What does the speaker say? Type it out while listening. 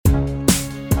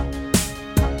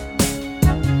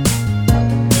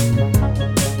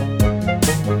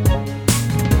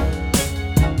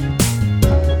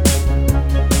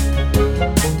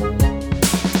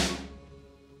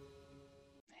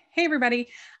everybody.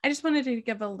 I just wanted to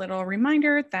give a little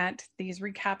reminder that these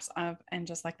recaps of And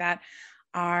Just Like That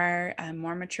are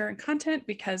more mature in content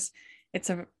because it's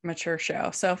a mature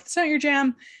show. So if it's not your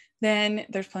jam, then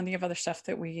there's plenty of other stuff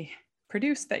that we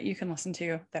produce that you can listen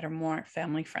to that are more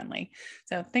family friendly.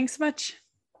 So thanks so much.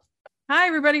 Hi,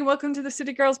 everybody. Welcome to the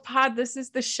City Girls Pod. This is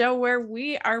the show where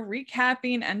we are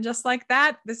recapping And Just Like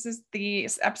That. This is the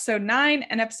episode 9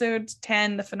 and episode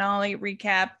 10, the finale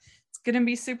recap. It's going to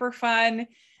be super fun.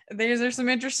 These are some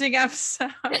interesting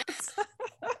episodes.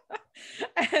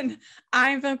 And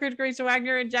I'm film critic Rachel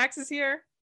Wagner, and Jax is here.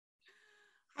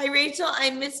 Hi, Rachel.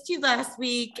 I missed you last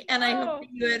week, and I hope that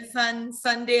you had fun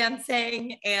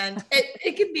Sundancing, and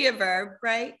it can be a verb,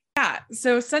 right? Yeah,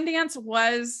 so Sundance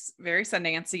was very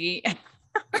Sundancey.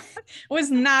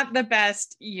 Was not the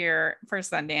best year for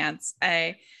Sundance.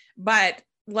 But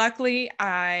luckily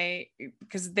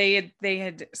because they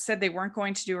had said they weren't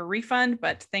going to do a refund,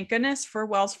 but thank goodness for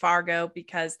Wells Fargo,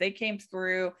 because they came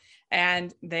through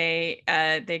and they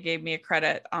gave me a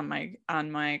credit on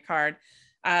my card.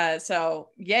 So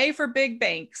yay for big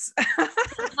banks.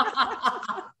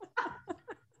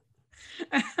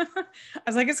 I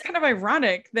was like, it's kind of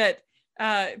ironic that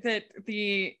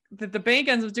the bank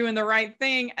ends up doing the right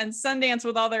thing, and Sundance,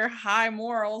 with all their high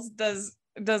morals, does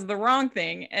the wrong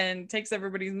thing and takes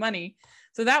everybody's money.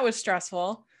 So that was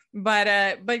stressful. But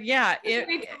yeah,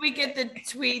 we get the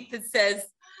tweet that says,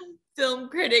 film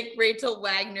critic Rachel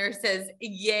Wagner says,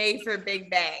 yay for big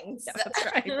bangs.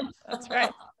 Yeah, that's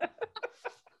right.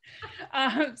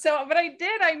 But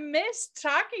I missed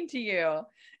talking to you.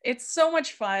 It's so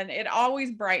much fun. It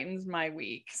always brightens my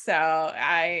week. So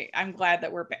I'm glad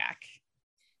that we're back.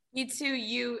 Me too.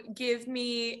 You give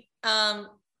me an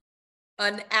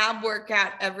ab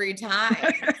workout every time.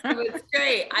 So it's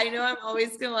great. I know I'm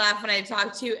always going to laugh when I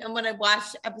talk to you. And when I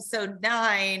watched episode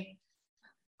 9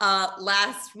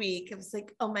 last week, I was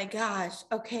like, oh my gosh,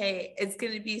 okay. It's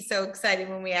going to be so exciting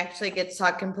when we actually get to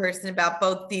talk in person about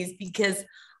both these, because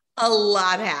a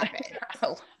lot happened.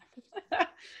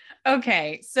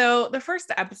 Okay, so the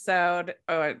first episode,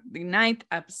 or the 9th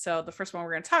episode, the first one we're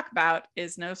going to talk about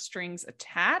is No Strings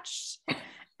Attached.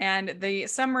 And the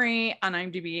summary on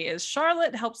IMDb is: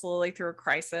 Charlotte helps Lily through a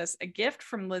crisis. A gift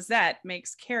from Lizette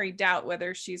makes Carrie doubt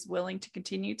whether she's willing to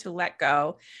continue to let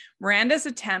go. Miranda's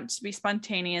attempt to be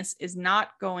spontaneous is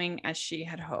not going as she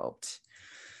had hoped.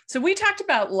 So we talked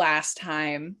about last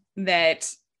time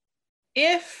that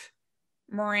if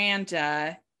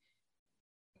Miranda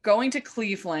going to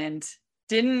Cleveland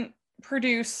didn't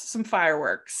produce some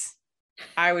fireworks,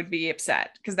 I would be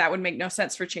upset, because that would make no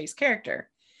sense for Che's character.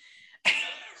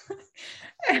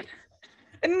 And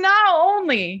not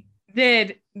only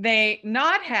did they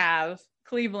not have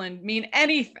Cleveland mean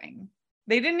anything,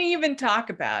 they didn't even talk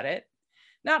about it.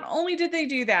 Not only did they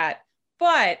do that,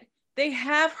 but they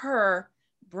have her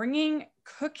bringing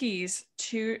cookies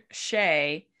to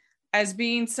Che as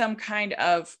being some kind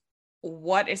of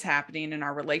what is happening in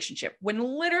our relationship, when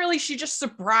literally she just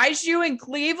surprised you in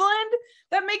Cleveland.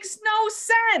 That makes no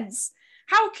sense.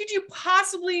 How could you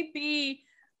possibly be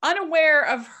unaware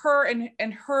of her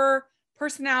and her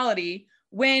personality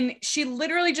when she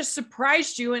literally just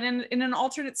surprised you in an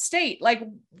alternate state? Like,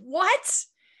 what?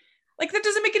 Like, that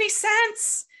doesn't make any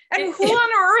sense. And who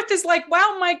on earth is like,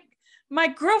 wow, my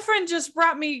girlfriend just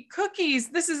brought me cookies,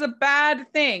 this is a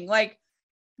bad thing. Like,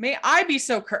 may I be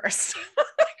so cursed.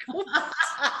 I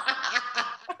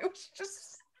was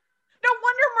just, no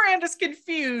wonder Miranda's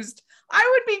confused. I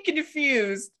would be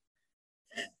confused.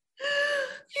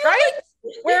 Right?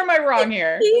 Where am I wrong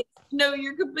here? No,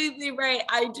 you're completely right.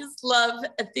 I just love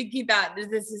thinking about this.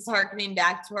 This is harkening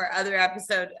back to our other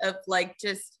episode of like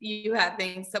just you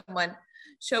having someone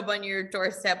show up on your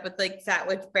doorstep with like Fat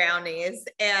Witch brownies,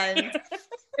 and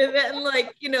then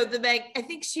like, you know, the I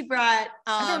think she brought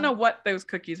I don't know what those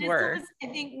cookies were. I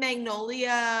think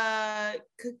Magnolia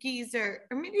cookies, or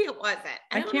maybe it wasn't.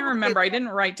 I can't remember. I didn't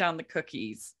write down the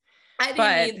cookies. I didn't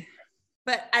either.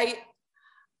 But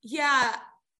yeah,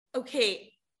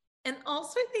 okay. And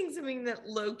also I think something that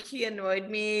low-key annoyed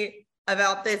me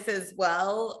about this as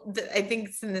well, that I think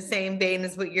it's in the same vein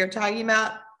as what you're talking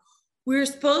about. We're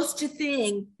supposed to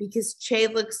think, because Che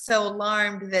looks so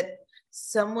alarmed, that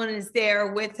someone is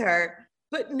there with her,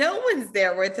 but no one's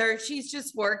there with her. She's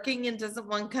just working and doesn't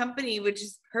want company, which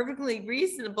is perfectly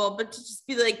reasonable. But to just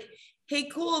be like, hey,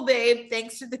 cool, babe,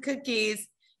 thanks for the cookies,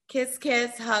 kiss,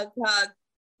 kiss, hug, hug,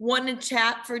 want to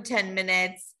chat for 10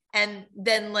 minutes, and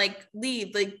then like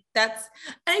leave. Like that's,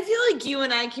 and I feel like you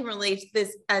and I can relate to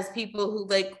this as people who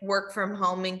like work from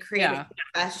home in creative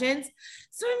professions.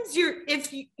 Sometimes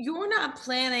if you're not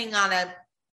planning on a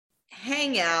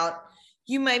hangout,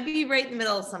 You might be right in the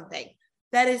middle of something.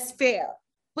 That is fair.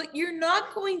 But you're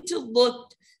not going to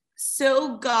look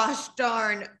so gosh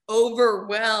darn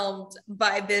overwhelmed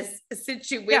by this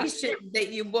situation that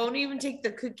you won't even take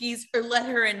the cookies or let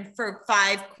her in for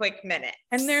 5 quick minutes.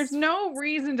 And there's no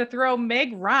reason to throw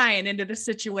Meg Ryan into the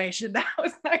situation. That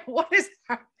was like, what is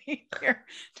happening here?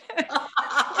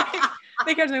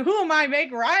 Because who am I,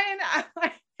 Meg Ryan? I'm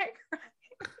like, Meg Ryan.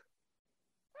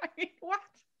 I mean, what?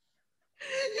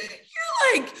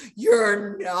 You're like,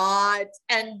 you're not,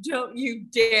 and don't you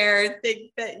dare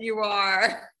think that you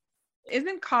are.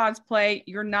 Isn't cosplay,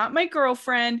 you're not my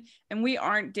girlfriend and we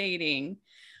aren't dating.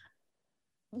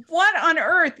 What on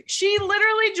earth? She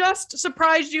literally just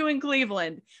surprised you in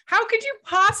Cleveland. How could you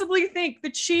possibly think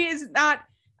that she is not?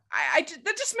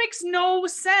 That just makes no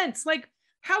sense. Like,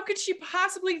 how could she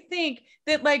possibly think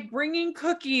that like bringing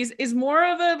cookies is more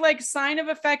of a like sign of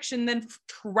affection than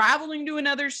traveling to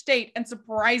another state and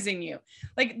surprising you?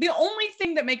 Like, the only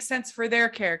thing that makes sense for their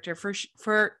character,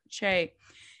 for Che,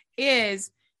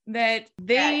 is that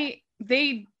they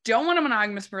don't want a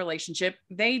monogamous relationship.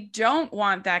 They don't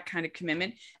want that kind of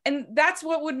commitment. And that's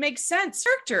what would make sense.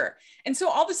 Character. And so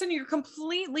all of a sudden you're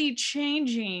completely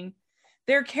changing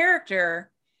their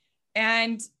character.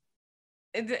 And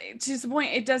to the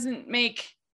point, it doesn't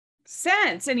make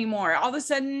sense anymore. All of a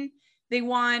sudden they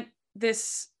want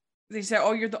this. They say,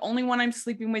 oh, you're the only one I'm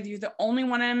sleeping with. You're the only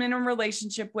one I'm in a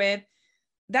relationship with.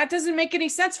 That doesn't make any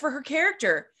sense for her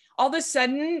character. All of a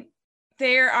sudden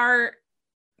they're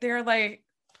like,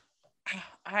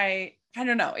 I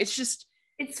don't know. It's just,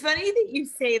 it's funny that you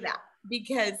say that,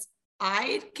 because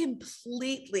I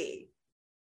completely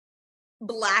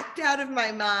blacked out of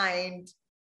my mind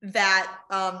that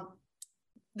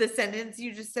the sentence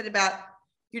you just said about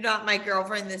you're not my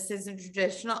girlfriend, this isn't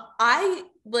traditional. I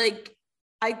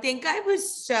think I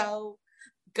was so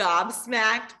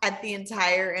gobsmacked at the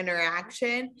entire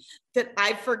interaction that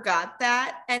I forgot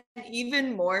that. And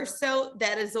even more so,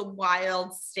 that is a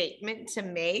wild statement to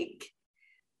make.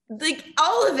 Like,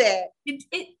 all of it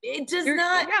does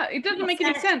not. Yeah, it doesn't make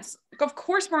any sense. Of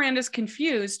course, Miranda's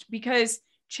confused because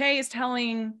Che is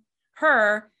telling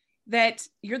her that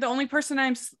you're the only person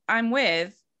I'm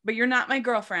with, but you're not my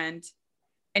girlfriend,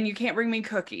 and you can't bring me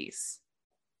cookies.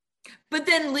 But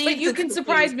then leave. But you can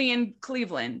surprise me in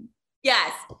Cleveland.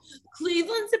 Yes,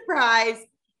 Cleveland surprise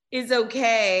is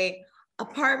okay.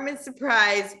 Apartment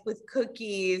surprise with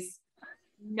cookies,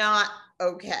 not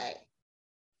okay.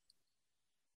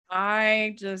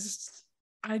 It is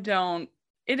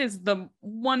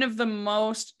one of the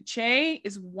most, Che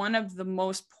is one of the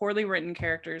most poorly written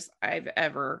characters I've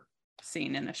ever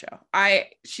seen in a show.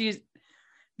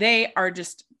 They are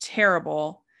just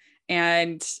terrible.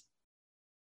 And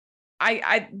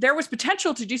there was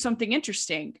potential to do something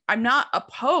interesting. I'm not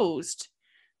opposed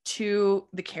to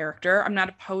the character. I'm not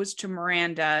opposed to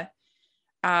Miranda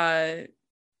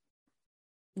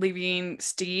leaving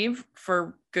Steve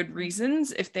for good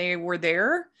reasons if they were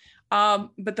there.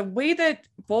 But the way that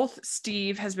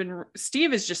Steve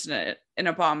is just an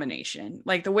abomination.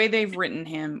 Like, the way they've written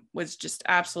him was just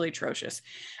absolutely atrocious.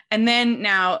 And then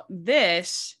now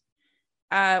this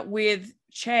with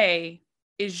Che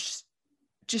is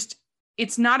just,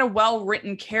 it's not a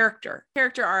well-written character.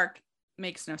 Character arc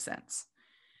makes no sense.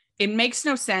 It makes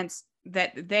no sense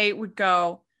that they would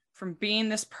go from being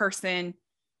this person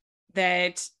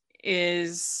that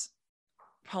is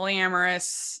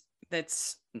polyamorous,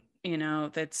 that's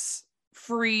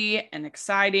free and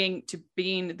exciting, to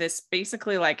being this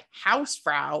basically like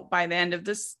housefrau by the end of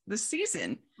this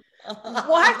season.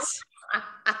 What?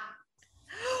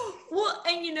 Well,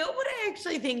 and you know what I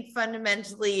actually think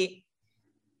fundamentally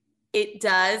it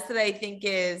does that I think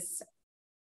is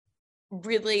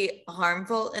really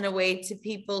harmful in a way to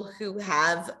people who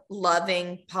have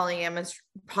loving polyamorous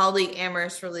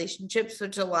relationships,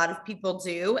 which a lot of people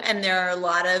do. And there are a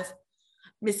lot of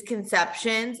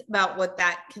misconceptions about what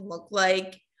that can look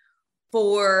like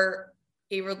for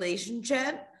a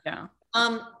relationship. Yeah.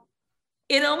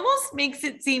 It almost makes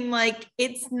it seem like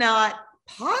it's not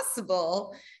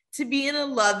possible to be in a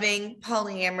loving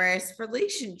polyamorous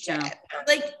relationship. Yeah.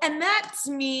 Like, and that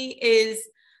to me is,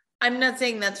 I'm not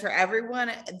saying that's for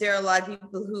everyone. There are a lot of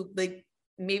people who like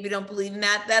maybe don't believe in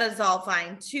that. That is all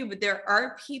fine too. But there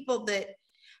are people that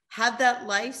have that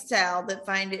lifestyle that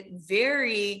find it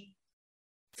very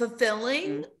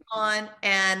fulfilling on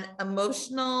an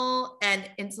emotional and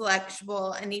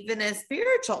intellectual and even a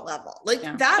spiritual level. Like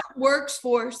that works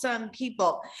for some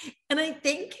people. And I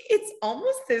think it's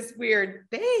almost this weird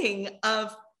thing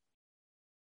of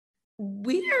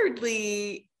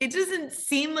weirdly, it doesn't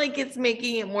seem like it's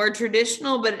making it more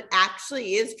traditional, but it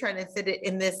actually is trying to fit it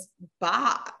in this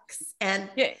box. And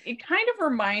yeah, it kind of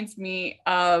reminds me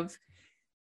of,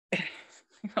 I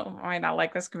might not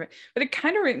like this, but it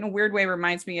kind of in a weird way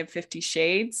reminds me of 50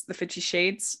 Shades, the 50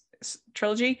 Shades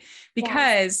trilogy,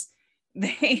 because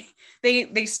they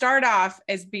start off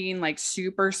as being like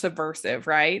super subversive,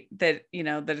 right? That, you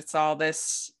know, that it's all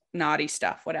this naughty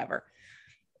stuff, whatever.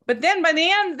 But then by the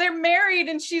end, they're married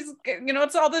and she's, you know,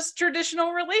 it's all this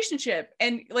traditional relationship.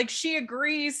 And like she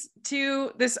agrees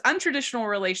to this untraditional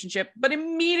relationship, but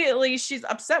immediately she's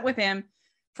upset with him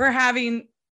for having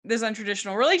this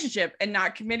untraditional relationship and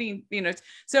not committing, you know.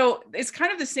 So it's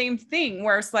kind of the same thing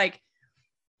where it's like,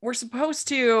 we're supposed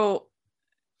to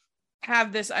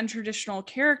have this untraditional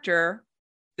character,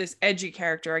 this edgy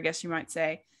character, I guess you might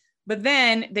say, but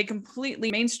then they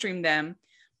completely mainstream them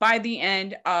by the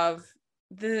end of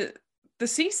the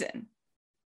season.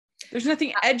 There's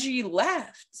nothing edgy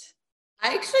left.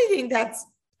 I actually think that's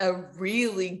a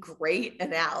really great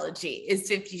analogy, is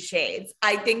 50 Shades.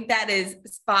 I think that is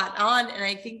spot on. And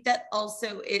I think that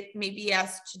also it maybe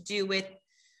has to do with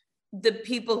the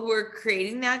people who are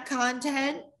creating that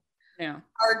content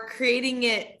are creating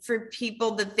it for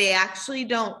people that they actually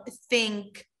don't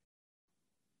think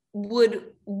would,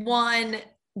 one,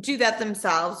 do that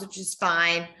themselves, which is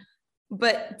fine,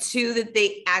 but two, that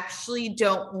they actually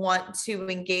don't want to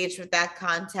engage with that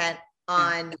content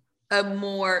on a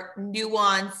more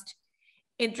nuanced,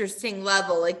 interesting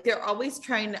level. Like they're always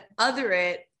trying to other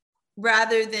it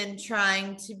rather than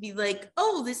trying to be like,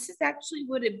 oh, this is actually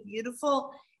what a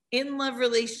beautiful in-love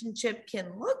relationship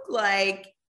can look like,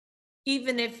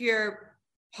 even if you're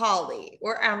poly,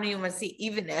 or I don't even want to say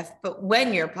even if, but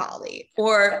when you're poly,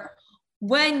 or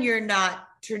when you're not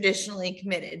traditionally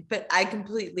committed. But I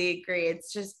completely agree.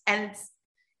 It's just, and it's,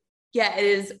 yeah, it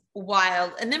is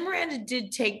wild. And then Miranda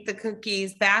did take the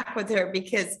cookies back with her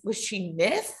because was she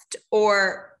miffed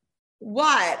or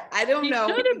what? I don't know.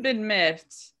 She should have been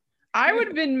miffed. I would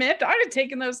have been miffed. I'd have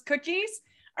taken those cookies.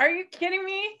 Are you kidding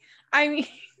me? I mean,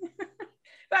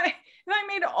 I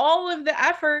made all of the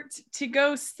effort to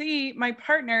go see my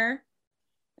partner,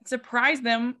 surprise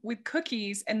them with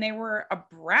cookies, and they were a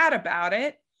brat about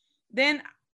it, then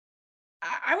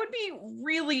I would be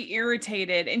really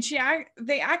irritated. And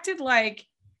they acted like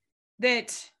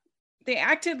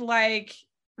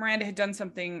Miranda had done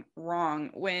something wrong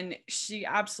when she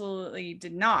absolutely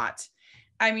did not.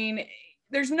 I mean,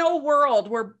 there's no world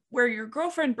where your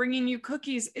girlfriend bringing you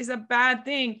cookies is a bad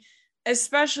thing,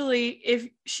 especially if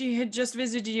she had just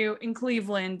visited you in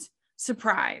Cleveland,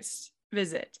 surprise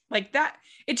visit like that.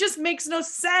 It just makes no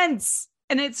sense.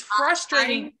 And it's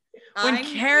frustrating when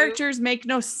characters make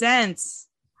no sense.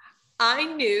 I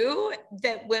knew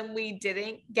that when we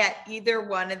didn't get either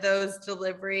one of those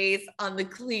deliveries on the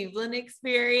Cleveland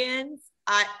experience,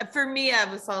 for me, I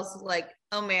was also like,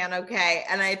 oh man, okay.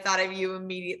 And I thought of you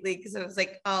immediately because I was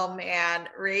like, oh man,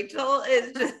 Rachel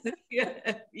is just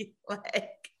gonna be like.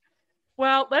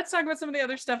 Well, let's talk about some of the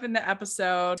other stuff in the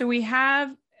episode. So we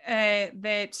have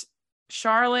that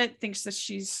Charlotte thinks that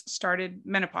she's started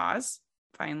menopause,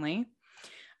 finally.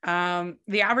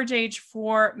 The average age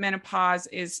for menopause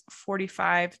is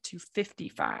 45 to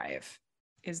 55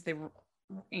 is the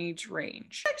age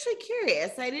range. I'm actually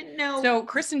curious. I didn't know. So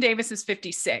Kristen Davis is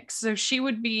 56. So she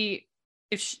would be,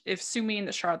 if Sumi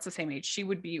and Charlotte's the same age, she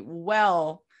would be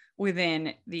well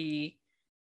within the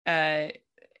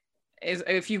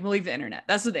if you believe the internet.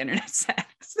 That's what the internet says.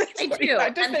 I do.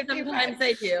 And sometimes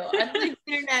I do. I believe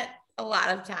the internet a lot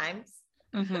of times.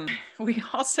 Mm-hmm. We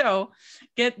also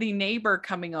get the neighbor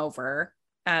coming over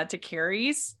to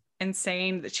Carrie's and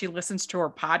saying that she listens to her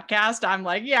podcast. I'm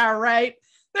like, yeah, right.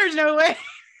 There's no way.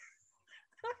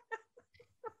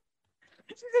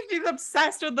 She's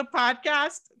obsessed with the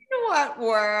podcast. In what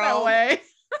world? No way.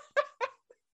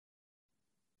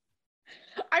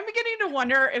 I'm beginning to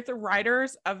wonder if the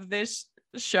writers of this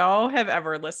show have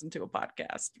ever listened to a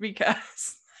podcast,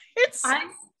 because it's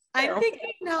I'm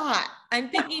thinking not.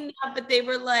 But they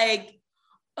were like,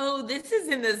 oh, this is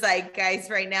in the zeitgeist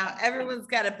right now. Everyone's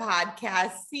got a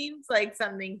podcast. Seems like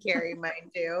something Carrie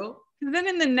might do. Then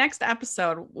in the next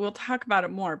episode, we'll talk about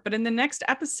it more. But in the next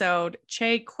episode,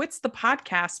 Che quits the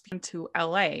podcast to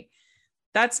LA.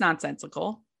 That's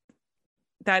nonsensical.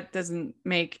 That doesn't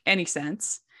make any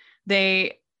sense.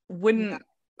 They wouldn't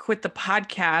quit the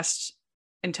podcast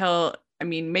until, I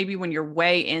mean, maybe when you're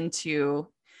way into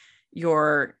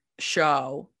your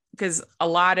show, because a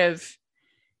lot of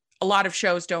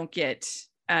shows don't get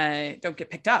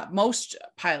picked up. Most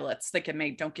pilots that get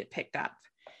made don't get picked up.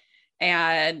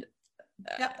 And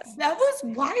That was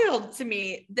wild to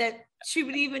me that she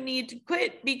would even need to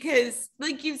quit because,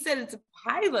 like you said, it's a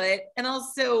pilot. And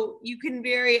also, you can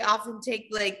very often take,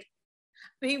 like,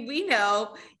 I mean, we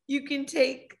know you can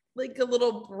take like a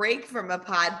little break from a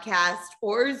podcast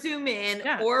or zoom in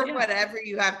or whatever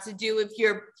you have to do if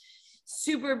you're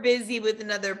super busy with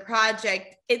another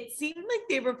project. It seemed like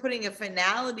they were putting a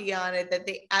finality on it that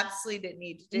they absolutely didn't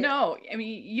need to do. No, I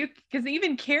mean, because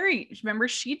even Carrie, remember,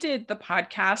 she did the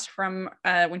podcast from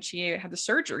when she had the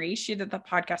surgery, she did the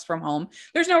podcast from home.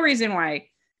 There's no reason why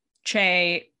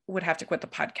Che would have to quit the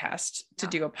podcast to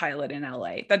do a pilot in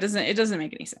LA. It doesn't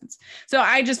make any sense. So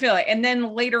I just feel like, and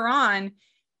then later on,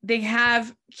 they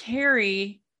have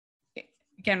Carrie,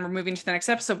 again, we're moving to the next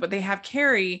episode, but they have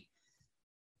Carrie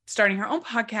starting her own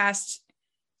podcast,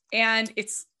 and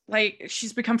it's like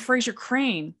she's become Frasier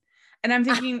Crane, and I'm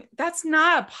thinking that's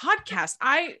not a podcast.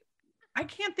 I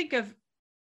can't think of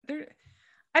there.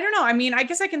 I don't know. I mean, I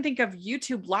guess I can think of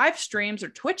YouTube live streams or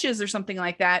Twitches or something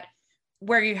like that,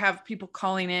 where you have people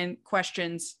calling in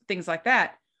questions, things like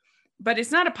that. But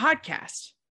it's not a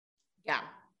podcast. Yeah.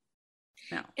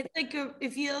 No. It's like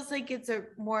it feels like it's a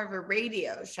more of a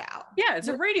radio show. Yeah, it's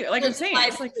a radio. Like I'm saying,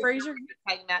 it's like Frasier.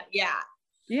 Yeah.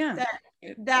 Yeah.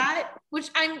 That which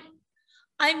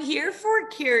I'm here for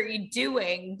Carrie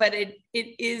doing, but it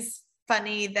is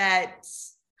funny that,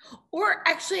 or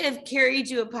actually have Carrie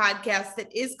do a podcast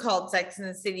that is called Sex and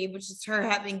the City, which is her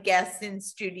having guests in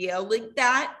studio like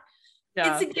that.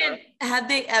 Yeah. It's again, had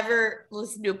they ever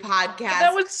listened to a podcast?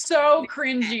 That was so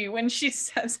cringy when she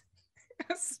says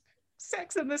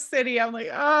Sex in the City. I'm like,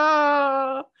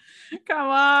 oh, come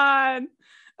on.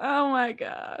 Oh my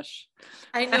gosh.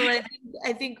 I know.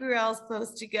 I think we're all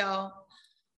supposed to go,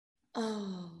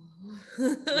 oh,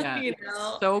 yeah, you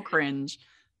know? So cringe.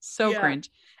 So cringe.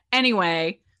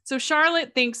 Anyway, so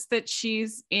Charlotte thinks that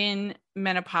she's in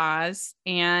menopause,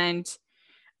 and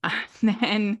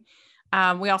then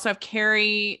we also have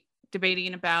Carrie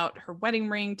debating about her wedding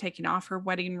ring, taking off her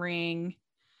wedding ring.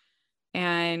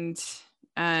 And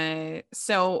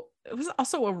so it was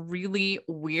also a really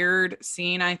weird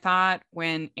scene, I thought,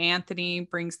 when Anthony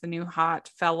brings the new hot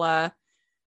fella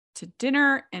to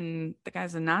dinner and the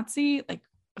guy's a Nazi. Like,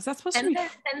 was that supposed to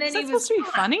be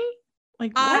funny?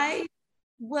 Like,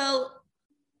 what?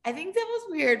 I think that was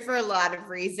weird for a lot of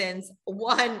reasons.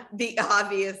 One, the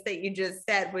obvious that you just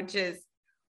said, which is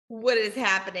what is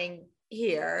happening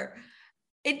here.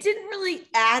 It didn't really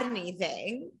add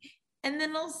anything. And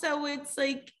then also it's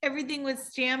like everything with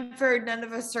Stanford, none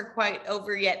of us are quite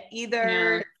over yet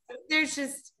either. Yeah.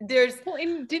 Well,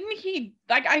 and didn't he,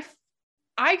 like,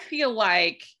 I feel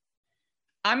like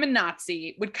I'm a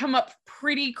Nazi would come up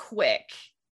pretty quick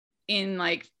in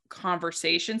like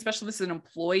conversation, especially if this is an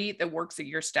employee that works at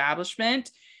your establishment.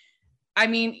 I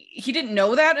mean, he didn't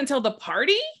know that until the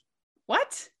party?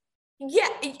 What? Yeah,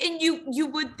 and you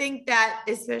would think that,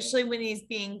 especially when he's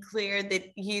being clear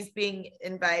that he's being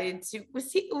invited to,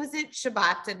 was it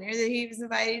Shabbat dinner that he was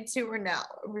invited to, or no?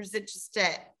 Or was it just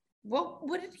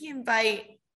what did he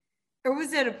invite, or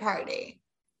was it a party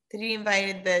that he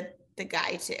invited the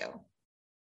guy to?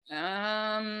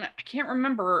 I can't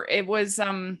remember. It was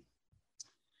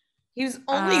he was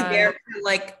only there for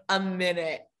like a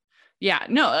minute. Yeah,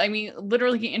 no, I mean,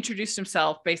 literally he introduced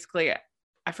himself basically.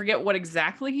 I forget what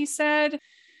exactly he said.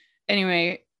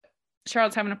 Anyway,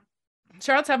 Charlotte's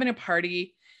having a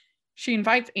party. She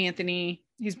invites Anthony.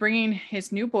 He's bringing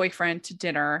his new boyfriend to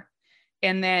dinner.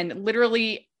 And then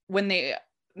literally when they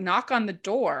knock on the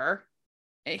door,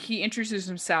 he introduces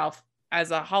himself as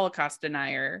a Holocaust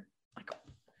denier. Like,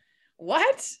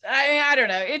 what? I don't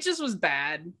know. It just was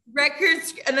bad.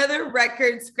 Another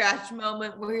record scratch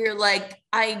moment where you're like,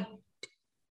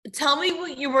 tell me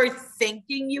what you were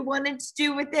thinking you wanted to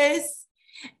do with this,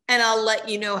 and I'll let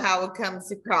you know how it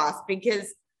comes across,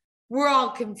 because we're all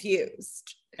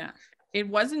confused. Yeah. It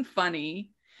wasn't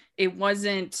funny. It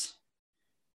wasn't,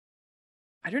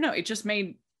 I don't know. It just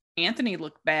made Anthony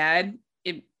look bad.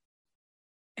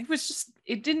 It was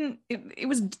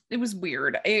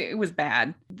weird. It was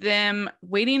bad. Them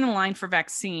waiting in line for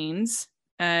vaccines,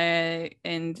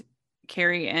 and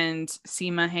Carrie and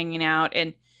Seema hanging out,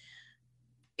 and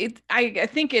I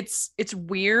think it's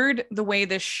weird the way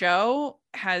this show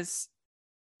has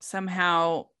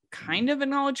somehow kind of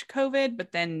acknowledged COVID,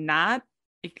 but then not,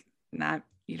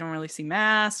 you don't really see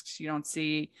masks. You don't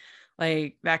see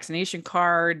like vaccination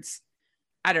cards.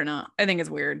 I don't know. I think it's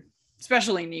weird,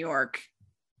 especially in New York.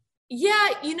 Yeah.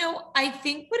 I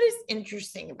think what is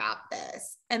interesting about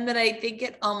this, and that I think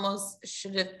it almost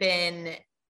should have been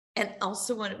And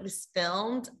also when it was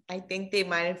filmed, I think they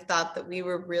might have thought that we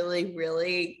were really,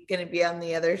 really going to be on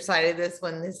the other side of this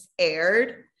when this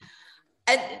aired.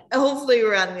 And hopefully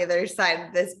we're on the other side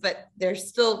of this, but there's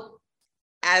still,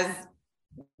 as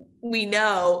we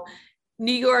know,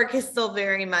 New York is still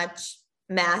very much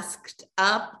masked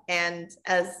up, and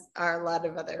as are a lot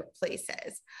of other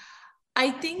places. I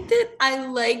think that I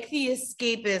like the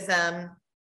escapism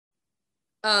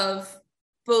of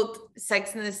both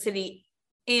Sex and the City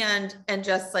and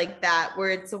Just Like That,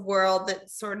 where it's a world that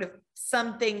sort of,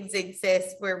 some things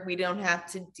exist where we don't have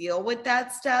to deal with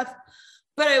that stuff.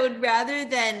 But I would rather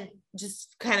than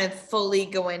just kind of fully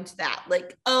go into that,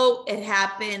 like, oh, it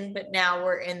happened, but now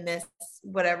we're in this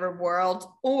whatever world,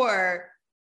 or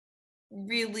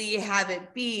really have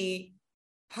it be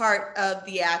part of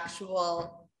the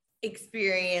actual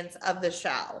experience of the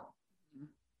show.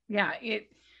 Yeah,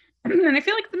 and I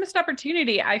feel like the missed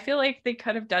opportunity. I feel like they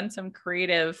could have done some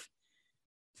creative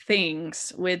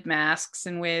things with masks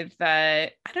and with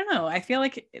I don't know. I feel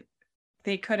like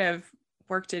they could have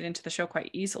worked it into the show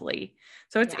quite easily.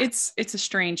 So it's a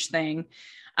strange thing.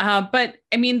 But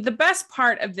I mean, the best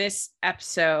part of this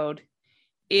episode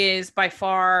is by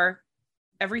far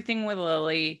everything with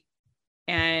Lily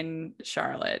and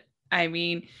Charlotte. I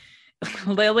mean,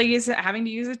 Lily is having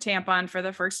to use a tampon for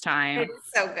the first time.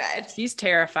 It's so good. She's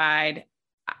terrified.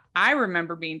 I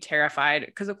remember being terrified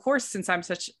because, of course, since I'm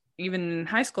even in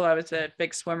high school, I was a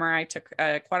big swimmer. I took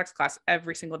aquatics class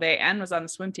every single day and was on the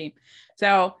swim team.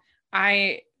 So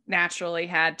I naturally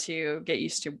had to get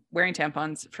used to wearing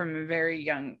tampons from a very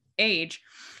young age.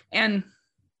 And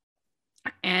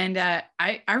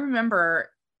I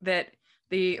remember that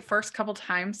the first couple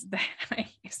times that I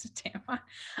used a tampon,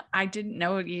 I didn't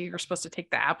know you were supposed to take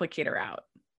the applicator out.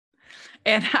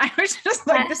 And I was just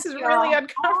like, this is really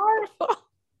uncomfortable.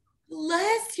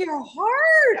 Bless your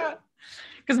heart.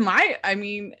 Because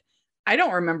I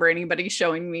don't remember anybody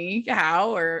showing me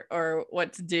how or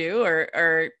what to do,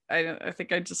 or I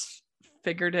think I just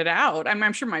figured it out.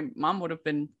 I'm sure my mom would have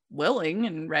been willing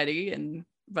and ready,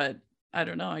 but I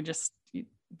don't know. It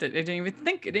didn't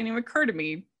even occur to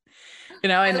me.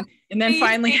 And then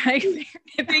finally I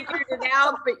figured it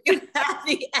out, but you have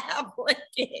the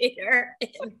applicator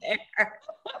in there.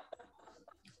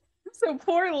 So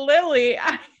poor Lily,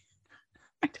 I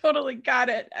totally got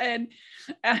it, and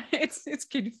it's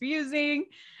confusing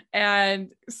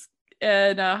and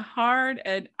hard,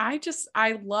 and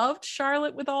I loved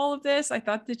Charlotte with all of this. I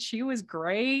thought that she was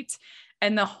great,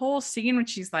 and the whole scene when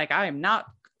she's like, "I am not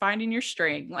finding your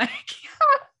string," like.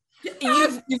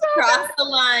 You've crossed the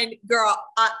line, girl.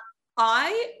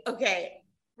 Okay,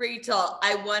 Rachel,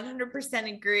 I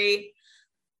 100% agree.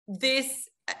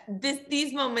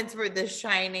 These moments were the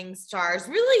shining stars.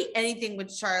 Really, anything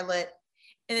with Charlotte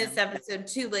in this episode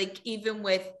too. Like even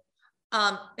with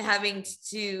having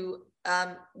to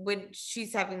when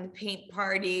she's having the paint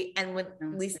party, and when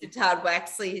Lisa Todd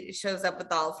Wexley shows up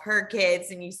with all of her kids,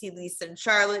 and you see Lisa and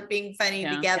Charlotte being funny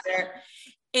together,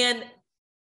 and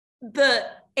the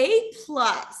A+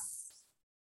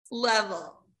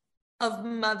 level of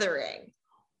mothering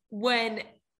when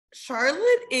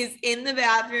Charlotte is in the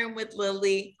bathroom with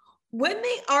Lily, when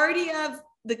they already have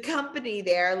the company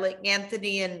there, like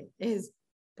Anthony and his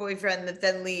boyfriend that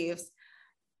then leaves,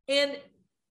 and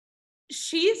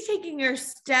she's taking her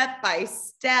step by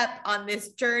step on this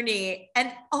journey.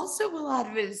 And also a lot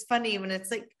of it is funny when it's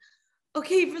like,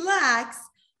 okay, relax,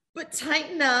 but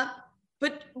tighten up,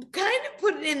 but kind of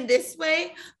put it in this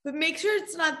way, but make sure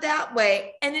it's not that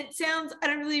way. And it sounds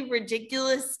utterly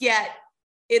ridiculous, yet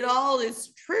it all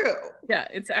is true. Yeah,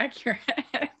 it's accurate.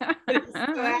 It's so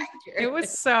accurate. It was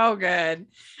so good.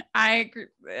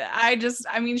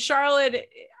 Charlotte,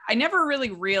 I never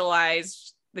really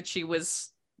realized that she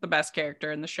was the best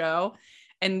character in the show.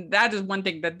 And that is one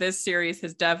thing that this series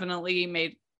has definitely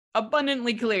made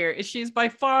abundantly clear, is she's by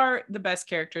far the best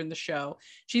character in the show.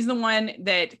 She's the one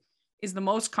that is the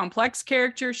most complex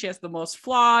character. She has the most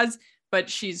flaws, but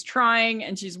she's trying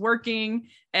and she's working,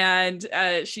 and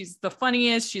she's the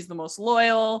funniest. She's the most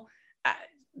loyal.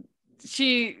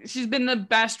 She's been the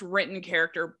best written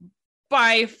character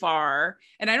by far.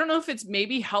 And I don't know if it's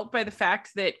maybe helped by the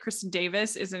fact that Kristen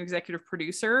Davis is an executive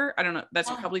producer. I don't know. That's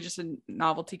probably just a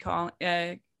novelty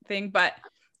thing, but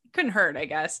it couldn't hurt, I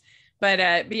guess.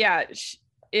 But yeah,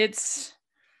 it's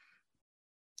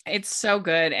so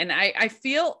good. And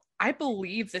I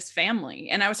believe this family.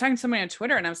 And I was talking to somebody on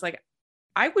Twitter, and I was like,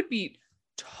 I would be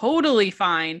totally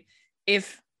fine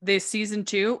if this season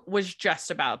 2 was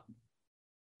just about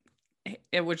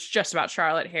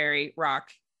Charlotte, Harry, Rock,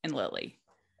 and Lily.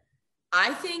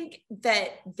 I think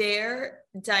that their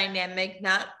dynamic,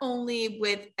 not only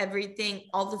with everything,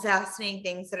 all the fascinating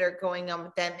things that are going on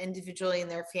with them individually and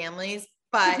their families,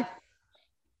 but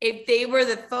if they were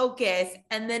the focus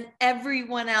and then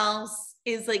everyone else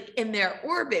is like in their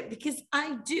orbit, because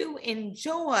I do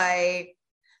enjoy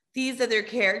these other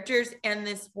characters and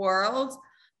this world,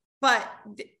 but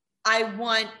I'm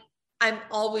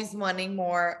always wanting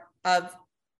more of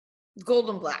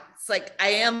Golden Blacks. Like I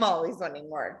am always wanting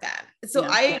more of that. So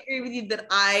I agree with you that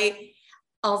I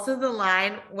also the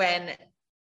line when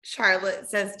Charlotte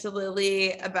says to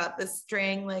Lily about the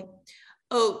string, like,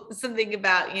 oh, something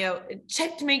about,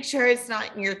 check to make sure it's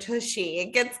not in your tushy.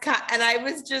 It gets cut. And I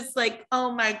was just like,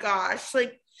 oh my gosh,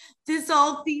 like this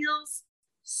all feels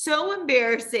so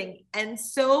embarrassing and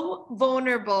so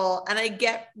vulnerable. And I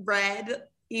get red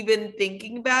even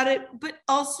thinking about it, but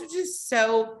also just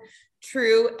so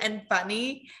true and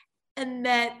funny. And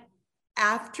that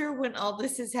after when all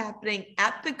this is happening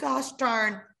at the gosh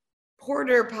darn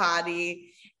porter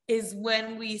potty is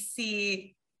when we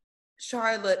see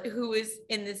Charlotte, who is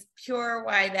in this pure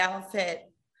white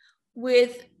outfit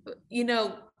with,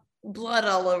 blood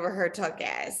all over her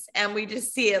tuchus. And we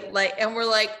just see it and we're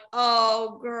like,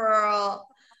 oh girl.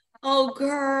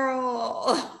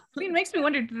 I mean, it makes me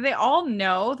wonder, do they all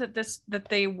know that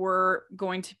they were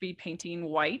going to be painting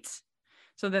white?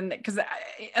 So then, because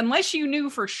unless you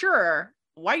knew for sure,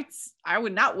 I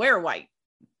would not wear white.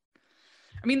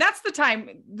 I mean, that's the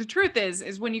time. The truth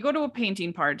is when you go to a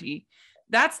painting party,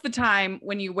 that's the time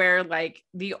when you wear like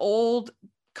the old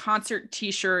concert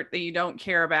t-shirt that you don't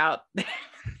care about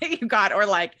that you got, or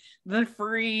like the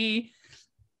free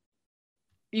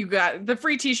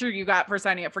t-shirt you got for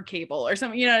signing up for cable or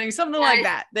something, something like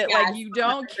that like you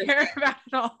don't 100%. Care about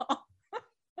at all.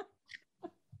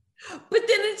 But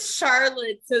then it's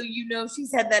Charlotte, so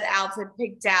she's had that outfit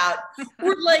picked out.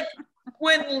 Or like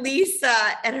when Lisa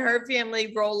and her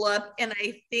family roll up, and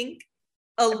I think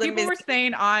people were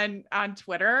saying on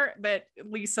Twitter that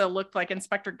Lisa looked like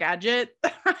Inspector Gadget.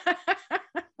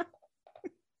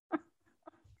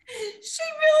 She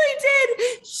really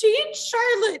did. She and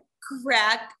Charlotte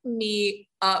crack me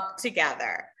up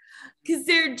together because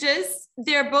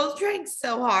they're both trying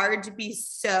so hard to be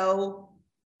so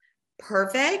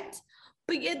perfect,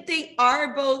 but yet they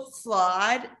are both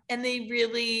flawed and they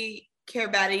really care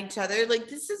about each other. Like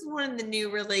this is one of the new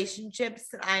relationships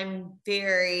that I'm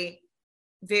very,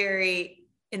 very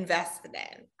invested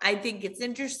in. I think it's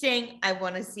interesting. I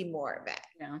want to see more of it.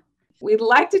 Yeah. We'd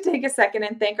like to take a second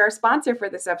and thank our sponsor for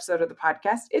this episode of the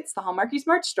podcast. It's the Hallmarkies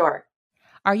merch store.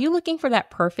 Are you looking for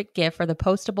that perfect gift for the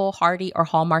postable, Hardy, or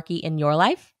Hallmarky in your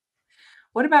life?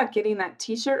 What about getting that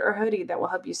t-shirt or hoodie that will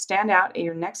help you stand out at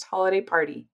your next holiday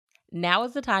party? Now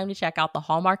is the time to check out the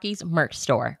Hallmarkies merch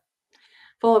store.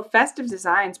 Full of festive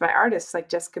designs by artists like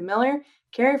Jessica Miller,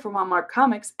 Carrie from Hallmark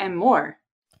Comics, and more.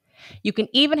 You can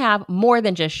even have more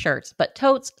than just shirts, but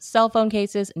totes, cell phone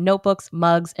cases, notebooks,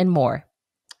 mugs, and more.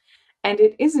 And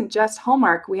it isn't just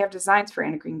Hallmark. We have designs for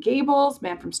Anna Green Gables,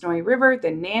 Man from Snowy River,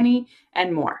 The Nanny,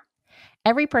 and more.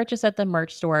 Every purchase at the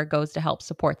merch store goes to help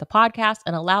support the podcast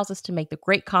and allows us to make the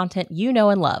great content you know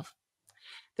and love.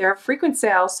 There are frequent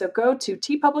sales, so go to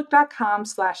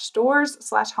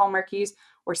tpublic.com/stores/Hallmarkies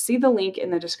or see the link in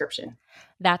the description.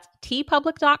 That's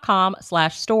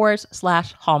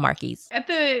tpublic.com/stores/Hallmarkies. At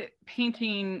the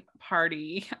painting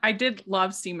party, I did love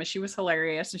Seema. She was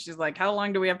hilarious. And she's like, how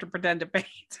long do we have to pretend to paint?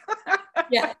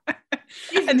 Yeah.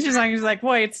 And she's like,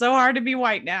 boy, it's so hard to be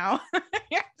white now.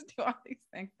 You have to do all these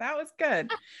things. That was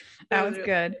good. That was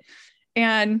good.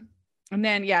 And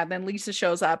then Lisa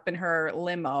shows up in her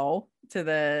limo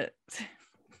to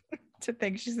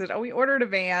think. She said, oh, we ordered a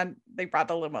van. They brought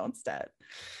the limo instead.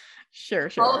 Sure.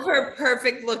 All of her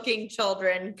perfect looking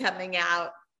children coming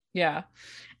out. Yeah.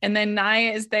 And then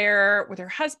Naya is there with her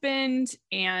husband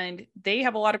and they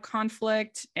have a lot of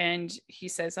conflict. And he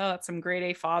says, oh, that's some grade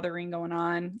A fathering going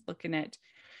on. Looking at,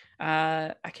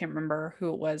 I can't remember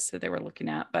who it was that they were looking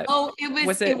at, but was it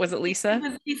Lisa? It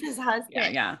was Lisa's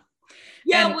husband. Yeah.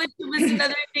 Yeah, which was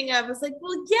another thing. I was like,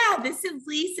 well, yeah, this is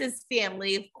Lisa's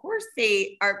family. Of course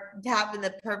they are having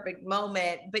the perfect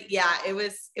moment. But yeah, it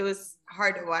was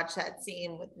hard to watch that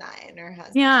scene with Naya and her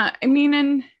husband. Yeah, I mean,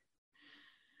 and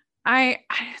I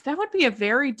that would be a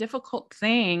very difficult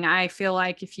thing. I feel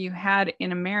like if you had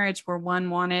in a marriage where one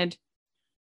wanted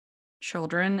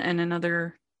children and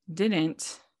another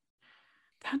didn't,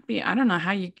 I don't know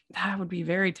that would be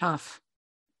very tough.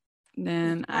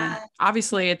 Then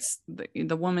obviously it's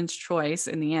the woman's choice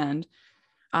in the end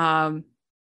to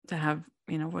have,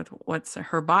 with what's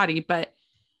her body, but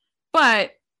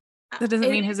that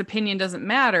doesn't mean his opinion doesn't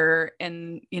matter.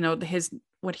 And, his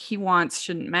what he wants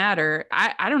shouldn't matter,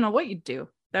 I don't know what you'd do.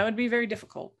 That would be very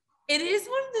difficult. It is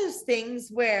one of those things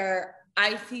where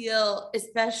I feel,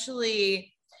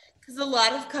 especially because a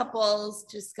lot of couples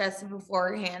discuss it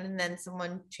beforehand and then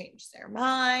someone changes their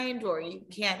mind, or you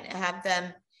can't have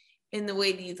them in the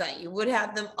way that you thought you would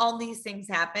have them. All these things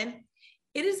happen.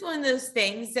 It is one of those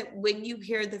things that when you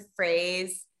hear the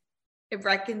phrase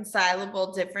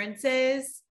irreconcilable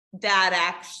differences, that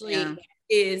actually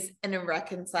is an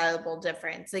irreconcilable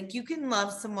difference. Like, you can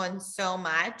love someone so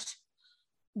much,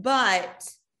 but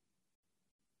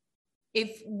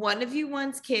if one of you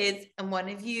wants kids and one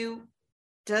of you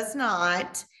does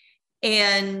not,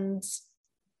 and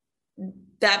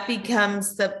that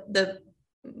becomes the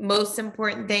most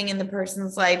important thing in the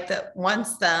person's life that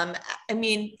wants them, I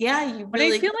mean, yeah, you really. But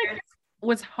I feel like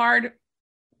was hard.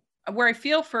 Where I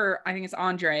feel for, I think it's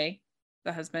Andre,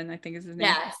 the husband, I think is his name.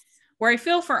 Yes. Where I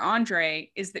feel for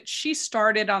Andre is that she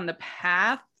started on the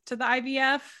path to the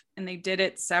IVF and they did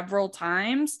it several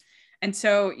times. And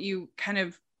so you kind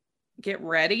of get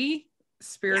ready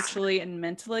spiritually and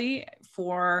mentally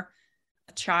for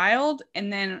a child.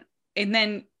 And then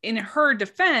in her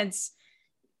defense,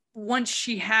 once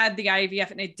she had the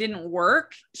IVF and it didn't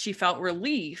work, she felt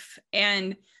relief.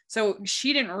 And so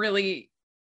she didn't really,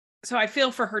 so I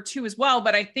feel for her too as well.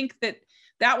 But I think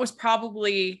that was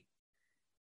probably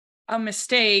a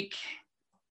mistake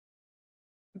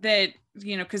that,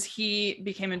 you know, because he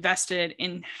became invested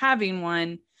in having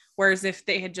one. Whereas if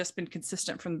they had just been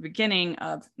consistent from the beginning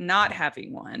of not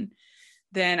having one,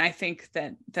 then I think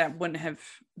that wouldn't have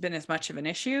been as much of an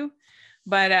issue.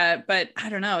 But I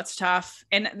don't know, it's tough.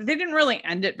 And they didn't really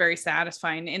end it very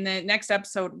satisfying. In the next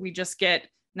episode, we just get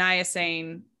Nia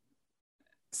saying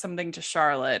something to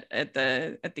Charlotte at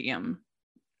the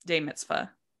day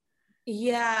mitzvah.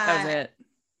 Yeah. That was it.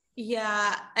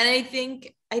 Yeah. And I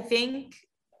think,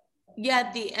 yeah,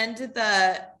 at the end of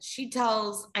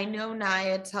I know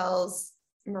Nia tells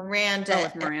Miranda. Oh,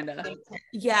 with Miranda.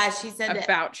 Yeah, she said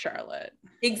about Charlotte.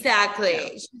 Exactly. Yeah.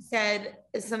 She said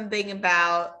something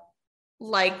about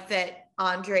like that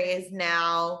Andre is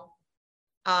now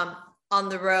on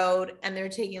the road and they're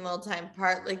taking a little time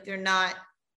apart. Like, they're not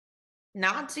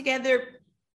together.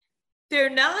 They're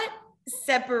not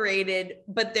separated,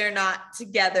 but they're not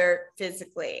together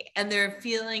physically, and they're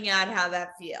feeling out how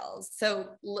that feels. So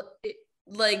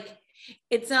like,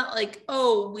 it's not like,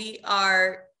 oh, we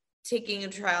are taking a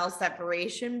trial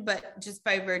separation, but just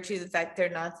by virtue of the fact they're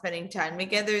not spending time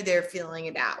together, they're feeling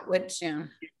it out, which I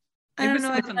don't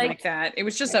know, something like that. It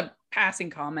was just a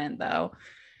passing comment though.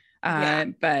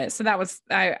 But so that was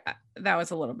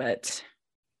a little bit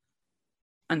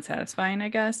unsatisfying, I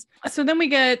guess. So then we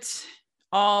get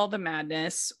all the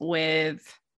madness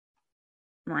with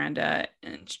Miranda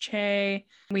and Che.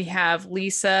 We have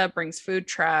Lisa brings food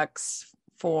trucks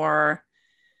for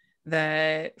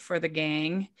the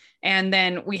gang. And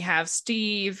then we have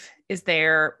Steve is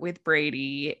there with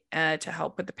Brady to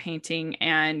help with the painting.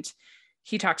 And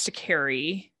he talks to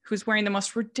Carrie, who's wearing the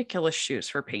most ridiculous shoes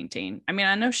for painting. I mean,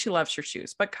 I know she loves her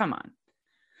shoes, but come on.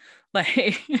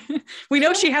 Like, we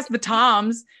know she has the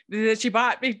Toms that she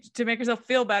bought to make herself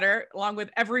feel better, along with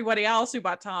everybody else who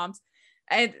bought Toms.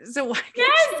 And so,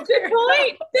 yes, good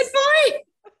point. Good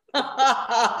point.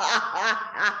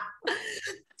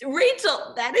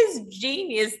 Rachel, that is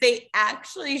genius. They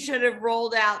actually should have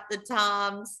rolled out the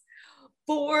Toms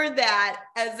for that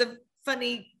as a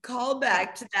funny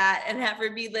callback to that, and have her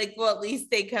be like, well, at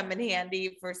least they come in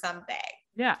handy for something.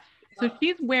 Yeah. So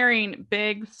she's wearing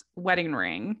Big's wedding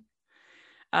ring.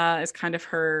 Is kind of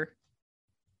her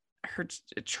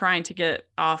trying to get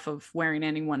off of wearing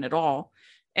anyone at all.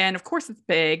 And of course it's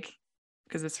Big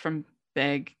because it's from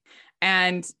Big,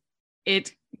 and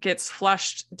it gets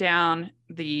flushed down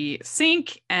the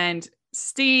sink, and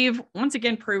Steve, once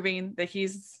again proving that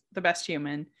he's the best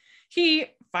human, he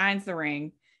finds the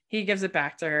ring, he gives it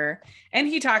back to her, and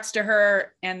he talks to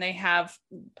her, and they have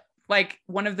like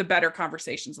one of the better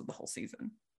conversations of the whole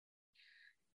season.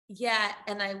 Yeah,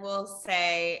 and I will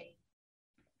say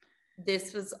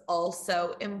this was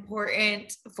also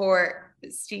important for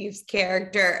Steve's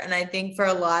character, and I think for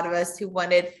a lot of us who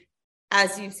wanted,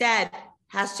 as you said,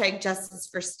 #justice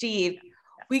for Steve,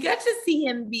 we got to see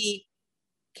him be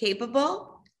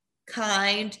capable,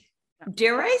 kind,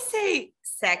 dare I say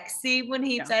sexy when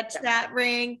he touched that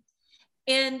ring,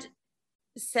 and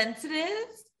sensitive,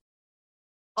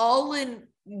 all in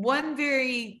one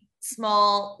very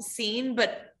small scene,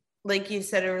 but like you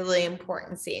said, a really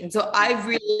important scene. So I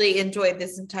really enjoyed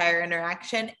this entire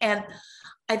interaction. And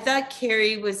I thought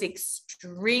Carrie was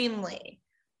extremely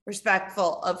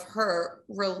respectful of her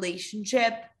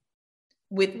relationship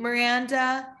with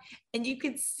Miranda, and you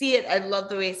could see it. I love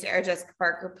the way Sarah Jessica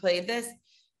Parker played this.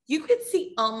 You could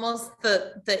see almost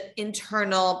the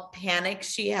internal panic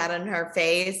she had on her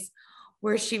face,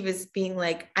 where she was being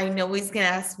like, I know he's going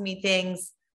to ask me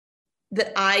things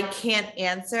that I can't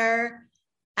answer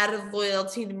out of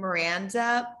loyalty to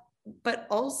Miranda. But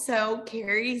also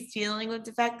Carrie's dealing with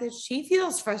the fact that she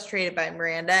feels frustrated by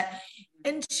Miranda,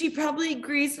 and she probably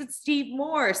agrees with Steve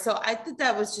more. So I think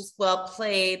that was just well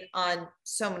played on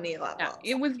so many levels.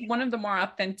 Yeah, it was one of the more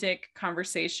authentic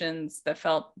conversations that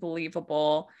felt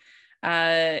believable.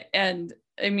 And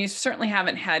I mean, certainly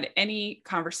haven't had any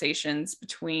conversations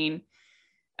between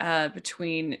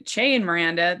Che and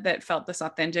Miranda that felt this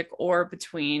authentic, or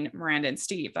between Miranda and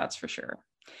Steve, that's for sure.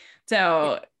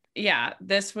 So yeah,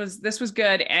 this was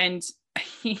good. And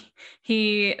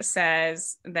he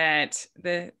says that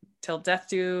till death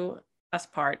do us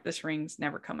part, this ring's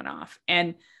never coming off.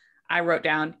 And I wrote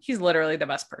down, he's literally the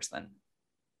best person.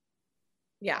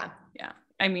 Yeah.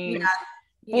 I mean,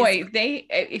 boy,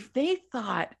 if they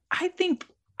thought, I think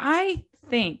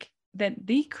that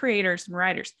the creators and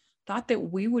writers thought that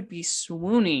we would be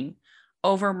swooning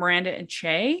over Miranda and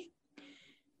Che.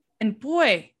 And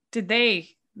boy, did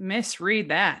they misread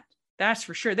that. That's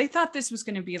for sure. They thought this was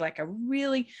going to be like a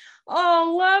really,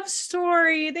 love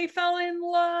story. They fell in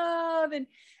love.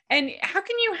 And how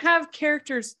can you have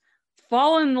characters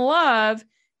fall in love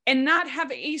and not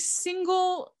have a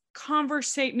single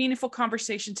meaningful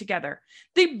conversation together?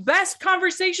 The best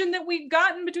conversation that we've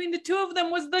gotten between the two of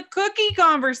them was the cookie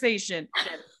conversation.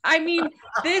 I mean,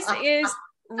 this is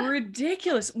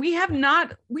ridiculous. We have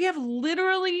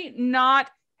literally not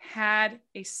had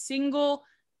a single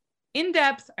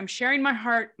in-depth, I'm sharing my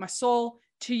heart, my soul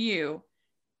to you.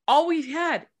 All we've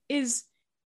had is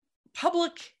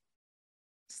public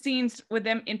scenes with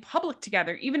them in public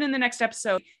together. Even in the next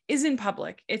episode is in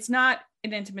public. It's not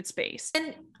an intimate space.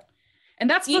 And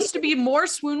that's supposed to be more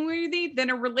swoon-worthy than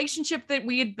a relationship that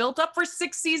we had built up for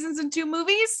 6 seasons and 2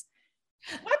 movies.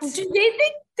 What? Do they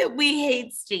think that we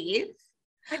hate Steve?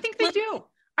 I think they do.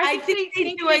 I think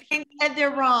they do. I think that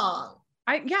they're wrong.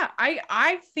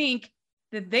 I think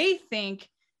that they think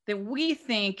that we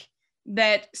think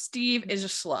that Steve is a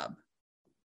schlub.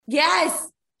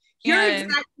 Yes, you're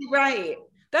exactly right.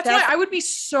 That's why I would be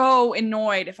so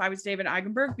annoyed if I was David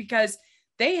Eigenberg, because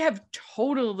they have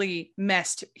totally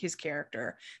messed his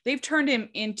character. They've turned him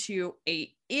into an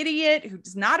idiot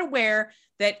who's not aware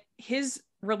that his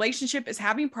relationship is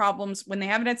having problems when they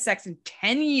haven't had sex in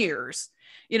 10 years,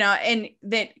 and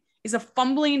that is a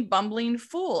fumbling, bumbling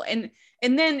fool. And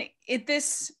then at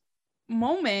this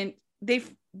moment,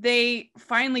 they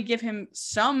finally give him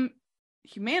some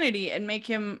humanity and make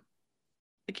him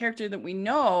the character that we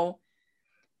know.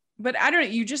 But I don't know,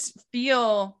 you just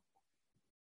feel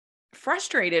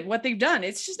frustrated what they've done.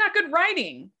 It's just not good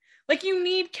writing. Like, you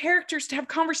need characters to have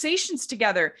conversations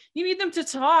together. You need them to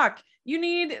talk. You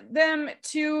need them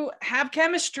to have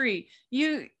chemistry.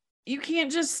 You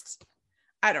can't just,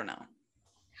 I don't know.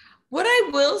 What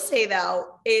I will say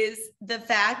though is the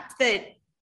fact that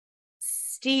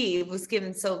Steve was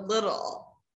given so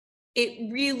little,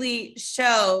 it really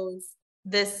shows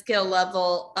the skill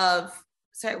level of,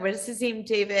 sorry, what is his name?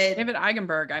 David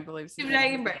Eigenberg, I believe. David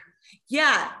Eigenberg.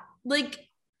 Yeah. Like,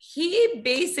 he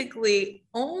basically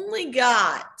only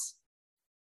got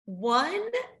one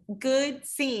good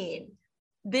scene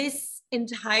this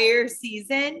entire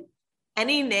season, and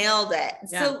he nailed it.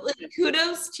 Yeah. So, like,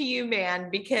 kudos to you, man,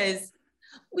 because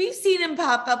we've seen him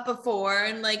pop up before,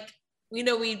 and like,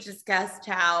 we discussed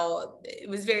how it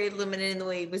was very limited in the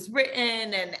way it was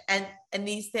written and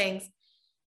these things.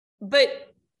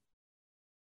 But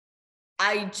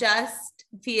I just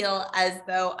feel as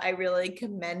though I really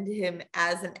commend him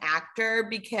as an actor,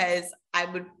 because I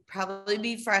would probably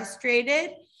be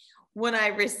frustrated when I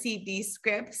received these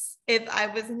scripts if I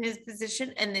was in his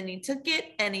position, and then he took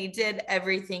it and he did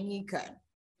everything he could.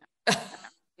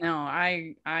 No,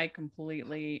 I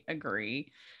completely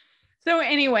agree. So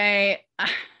anyway,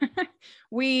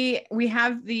 we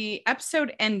have the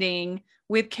episode ending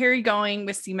with Carrie going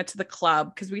with Seema to the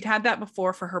club, because we'd had that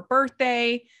before for her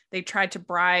birthday. They tried to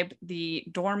bribe the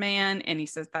doorman, and he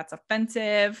says that's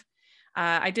offensive.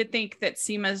 I did think that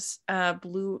Seema's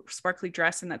blue sparkly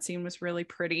dress in that scene was really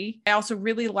pretty. I also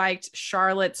really liked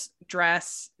Charlotte's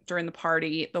dress during the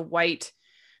party, the white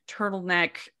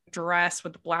turtleneck dress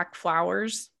with the black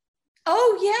flowers.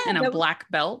 Oh yeah, and a black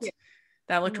belt. Yeah.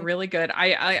 That looked really good.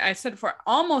 I said for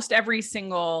almost every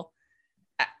single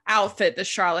outfit that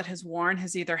Charlotte has worn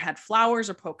has either had flowers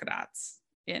or polka dots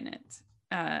in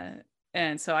it.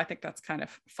 And so I think that's kind of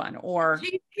fun. Or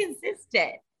she's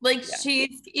consistent. Like,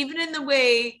 she's, even in the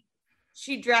way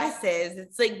she dresses.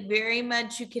 It's like very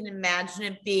much you can imagine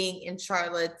it being in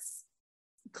Charlotte's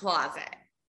closet.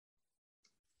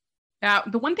 Now,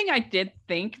 the one thing I did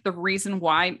think the reason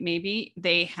why maybe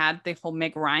they had the whole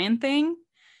Meg Ryan thing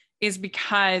is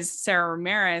because Sarah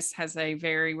Ramirez has a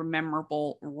very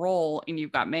memorable role in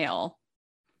You've Got Mail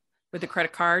with the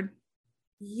credit card.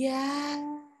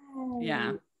 Yeah.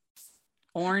 Yeah.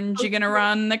 Orange, you're going to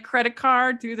run the credit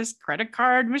card through this credit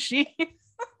card machine.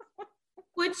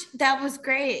 Which, that was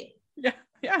great.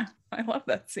 Yeah. I love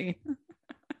that scene.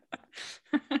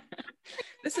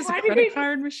 This is a credit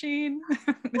card machine.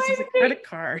 This is a credit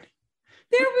card.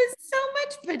 There was so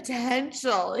much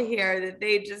potential here that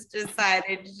they just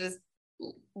decided to just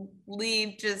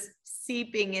leave just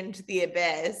seeping into the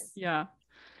abyss. Yeah.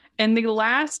 And the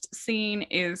last scene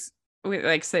is, like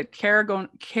I said,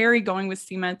 Carrie going with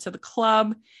Seema to the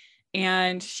club,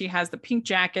 and she has the pink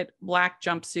jacket, black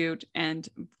jumpsuit, and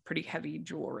pretty heavy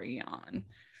jewelry on.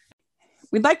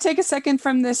 We'd like to take a second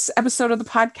from this episode of the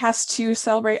podcast to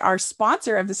celebrate our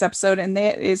sponsor of this episode, and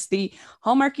that is the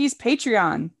Hallmarkies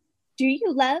Patreon. Do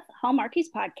you love Hallmarkies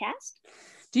podcast?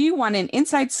 Do you want an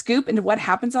inside scoop into what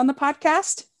happens on the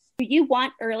podcast? Do you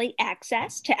want early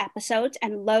access to episodes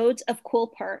and loads of cool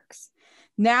perks?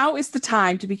 Now is the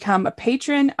time to become a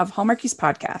patron of Hallmarkies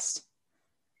podcast.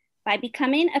 By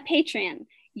becoming a patron,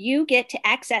 you get to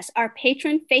access our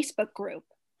patron Facebook group.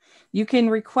 You can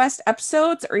request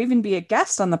episodes or even be a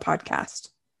guest on the podcast.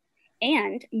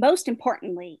 And most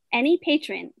importantly, any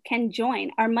patron can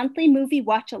join our monthly movie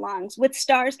watch-alongs with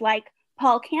stars like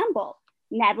Paul Campbell,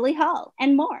 Natalie Hall,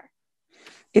 and more.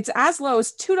 It's as low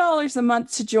as $2 a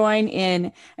month to join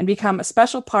in and become a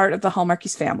special part of the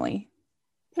Hallmarkies family.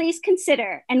 Please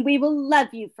consider, and we will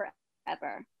love you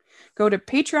forever. Go to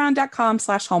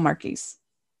patreon.com/Hallmarkies.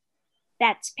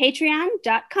 That's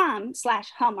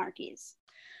patreon.com/Hallmarkies.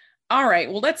 All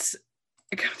right, well, let's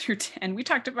go through 10. We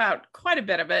talked about quite a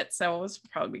bit of it, so it was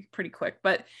probably pretty quick.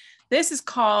 But this is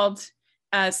called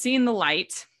Seeing the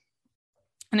Light.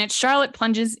 And it's Charlotte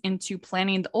plunges into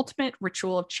planning the ultimate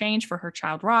ritual of change for her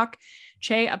child Rock.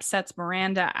 Che upsets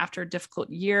Miranda after a difficult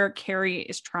year. Carrie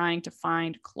is trying to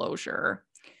find closure.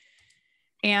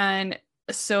 And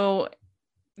so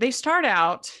they start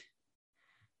out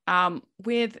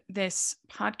with this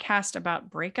podcast about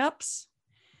breakups.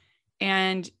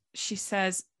 And she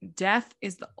says, death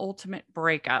is the ultimate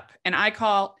breakup. And I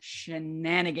call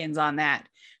shenanigans on that,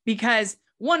 because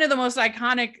one of the most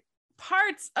iconic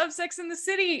parts of Sex and the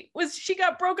City was she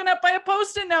got broken up by a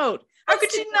Post-it note. How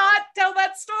could she not tell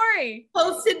that story?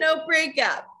 Post-it note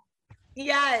breakup.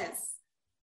 Yes.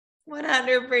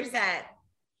 100%.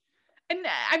 And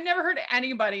I've never heard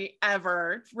anybody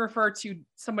ever refer to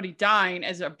somebody dying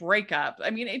as a breakup. I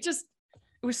mean, this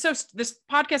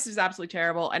podcast is absolutely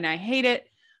terrible and I hate it.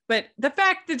 But the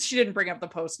fact that she didn't bring up the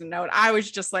Post-it note, I was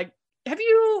just like, have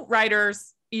you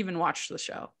writers even watched the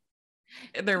show?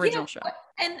 The original show.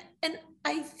 And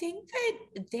I think that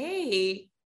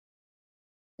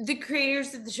the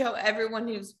creators of the show, everyone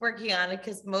who's working on it,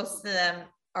 because most of them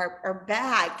are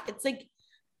back, it's like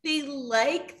they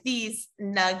like these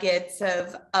nuggets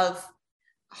of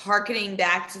harkening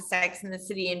back to Sex and the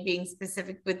City and being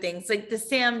specific with things like the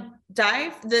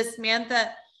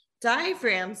Samantha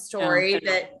diaphragm story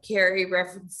that Carrie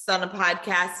referenced on a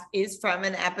podcast is from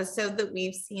an episode that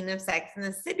we've seen of Sex and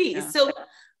the City. Yeah. So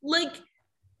like,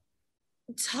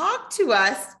 talk to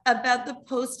us about the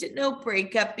Post-it note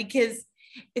breakup, because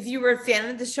if you were a fan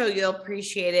of the show, you'll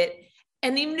appreciate it.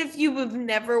 And even if you have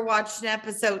never watched an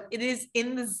episode, it is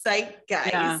in the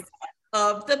zeitgeist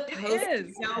of the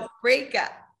Post-it note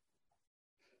breakup.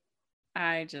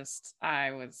 I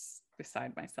was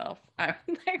beside myself. I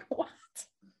was like, what?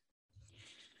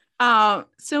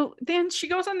 So then she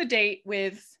goes on the date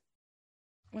with,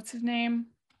 what's his name?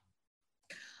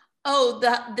 Oh,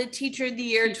 the teacher of the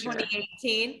year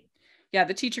 2018. Yeah,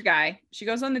 the teacher guy. She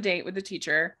goes on the date with the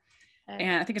teacher.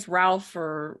 And I think it's Ralph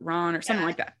or Ron or something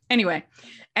like that. Anyway,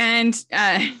 and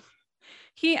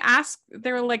he asked,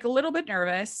 they were like a little bit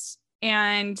nervous.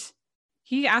 And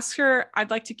he asked her, I'd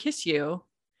like to kiss you.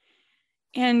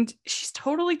 And she's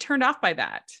totally turned off by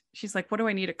that. She's like, what do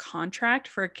I need, a contract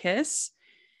for a kiss?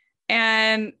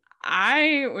 And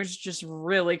I was just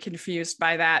really confused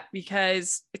by that,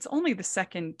 because it's only the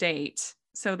second date.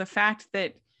 So the fact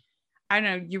that, I don't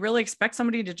know, you really expect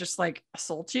somebody to just like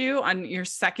assault you on your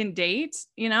second date,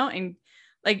 you know? And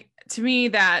like, to me,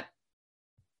 that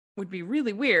would be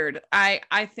really weird.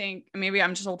 I think maybe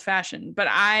I'm just old fashioned, but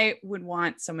I would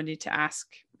want somebody to ask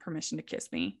permission to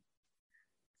kiss me.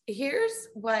 Here's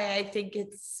why I think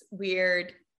it's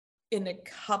weird in a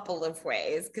couple of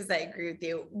ways, because I agree with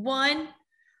you. One,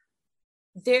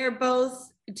 they're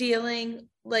both dealing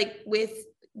like with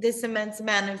this immense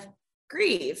amount of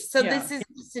grief. So Yeah. this is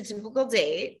just a typical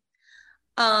date.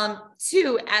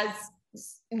 2, as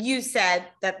you said,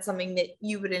 that's something that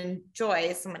you would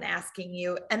enjoy, someone asking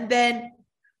you. And then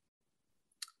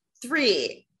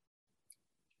 3,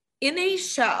 in a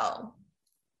show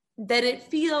that it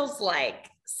feels like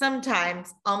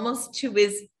sometimes almost to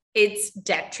its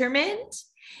detriment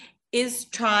is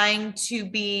trying to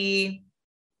be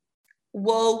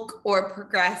woke or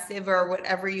progressive or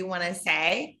whatever you want to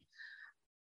say.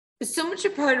 So much a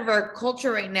part of our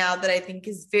culture right now that I think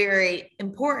is very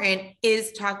important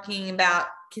is talking about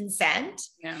consent.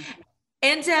 Yeah.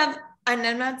 And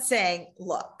I'm not saying,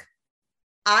 look,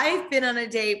 I've been on a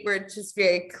date where it's just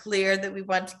very clear that we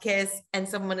want to kiss and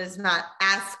someone has not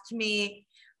asked me,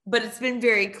 but it's been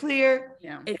very clear.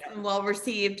 Yeah. It's been well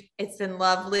received. It's been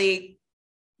lovely.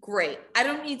 Great. I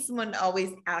don't need someone to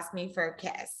always ask me for a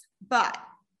kiss, but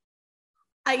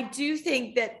I do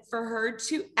think that for her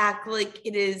to act like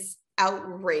it is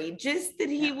outrageous that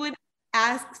he would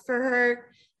ask for her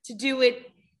to do it,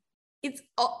 it's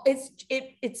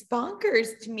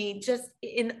bonkers to me just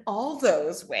in all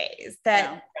those ways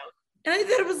that, and I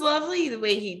thought it was lovely the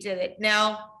way he did it.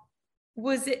 Now,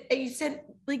 was it, you said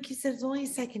it's only a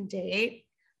second date.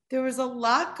 There was a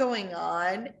lot going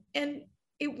on and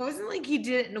it wasn't like he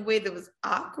did it in a way that was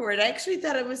awkward. I actually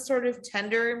thought it was sort of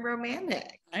tender and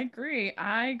romantic. I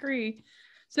agree.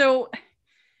 So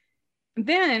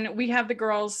then we have the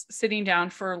girls sitting down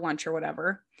for lunch or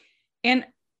whatever. And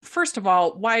first of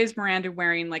all, why is Miranda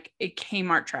wearing like a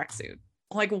Kmart tracksuit?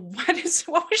 Like, what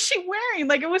was she wearing?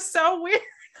 Like, it was so weird.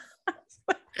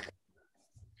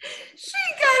 She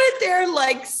got it there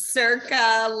like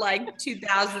circa like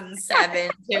 2007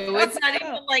 too. It's not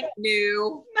even like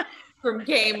new from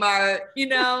Kmart, you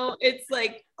know, it's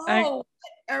like, what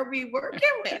are we working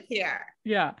with here?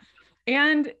 Yeah.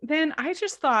 And then I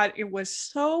just thought it was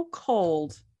so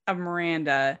cold of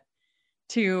Miranda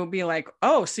to be like,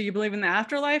 oh, so you believe in the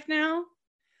afterlife now?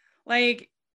 Like,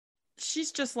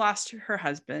 she's just lost her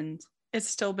husband. It's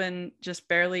still been just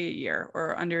barely a year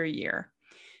or under a year.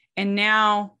 And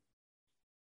now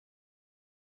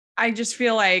I just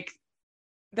feel like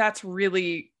that's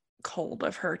really cold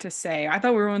of her to say. I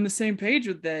thought we were on the same page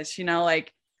with this, you know,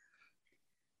 like,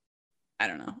 I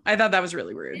don't know. I thought that was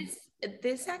really rude.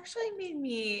 This actually made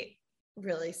me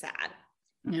really sad.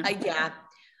 Yeah.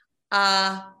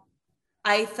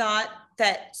 I thought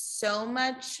that so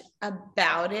much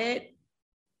about it,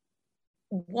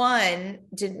 one,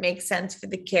 didn't make sense for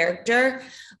the character.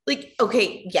 Like,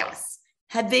 okay, yes.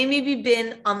 Had they maybe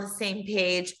been on the same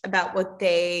page about what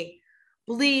they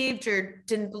believed or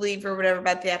didn't believe or whatever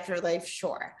about the afterlife,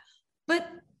 sure. But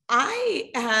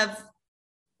I have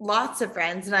lots of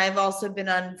friends, and I've also been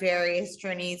on various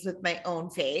journeys with my own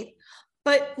faith,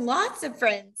 but lots of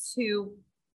friends who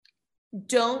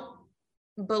don't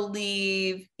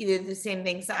believe either the same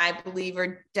things I believe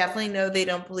or definitely know they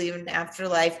don't believe in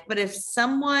afterlife. But if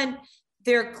someone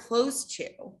they're close to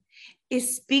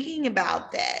is speaking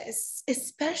about this,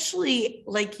 especially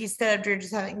like you said, after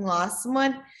just having lost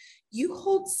someone, you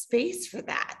hold space for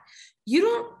that. You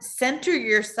don't center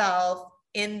yourself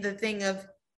in the thing of,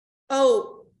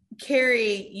 oh,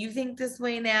 Carrie, you think this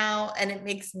way now, and it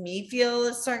makes me feel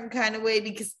a certain kind of way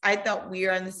because I thought we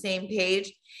were on the same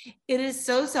page. It is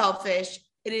so selfish.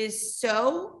 It is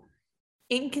so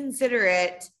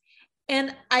inconsiderate.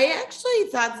 And I actually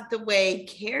thought that the way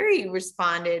Carrie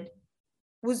responded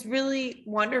was really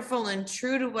wonderful and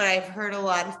true to what I've heard a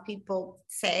lot of people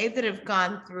say that have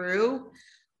gone through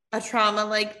a trauma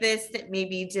like this that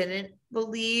maybe didn't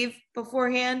believe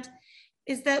beforehand,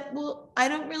 is that, well, I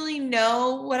don't really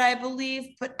know what I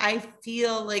believe, but I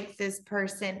feel like this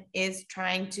person is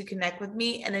trying to connect with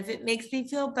me. And if it makes me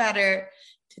feel better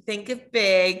to think of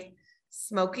Big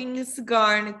smoking a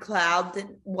cigar in a cloud,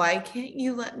 then why can't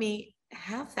you let me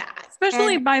have that?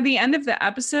 Especially by the end of the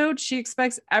episode, she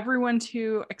expects everyone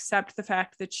to accept the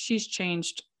fact that she's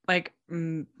changed like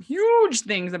huge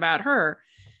things about her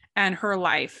and her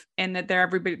life, and that they're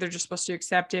just supposed to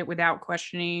accept it without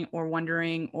questioning or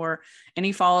wondering or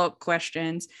any follow-up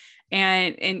questions.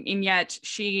 And yet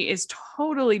she is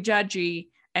totally judgy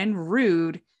and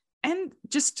rude and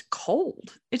just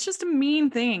cold. It's just a mean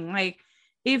thing. Like,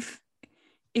 if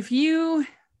you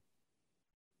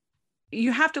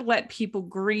have to let people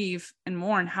grieve and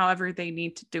mourn however they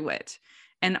need to do it.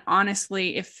 And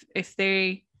honestly, if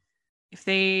they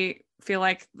feel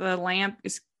like the lamp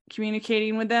is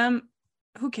communicating with them,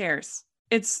 who cares?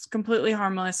 It's completely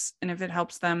harmless. And if it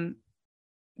helps them,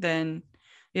 then,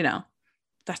 you know,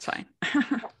 that's fine.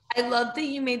 I love that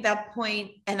you made that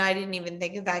point, and I didn't even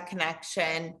think of that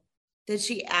connection, that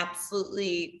she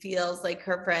absolutely feels like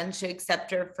her friends should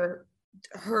accept her for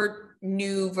her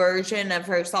new version of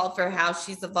herself or how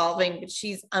she's evolving, but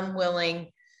she's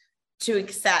unwilling to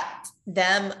accept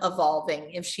them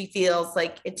evolving if she feels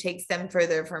like it takes them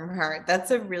further from her.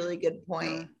 That's a really good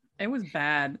point. It was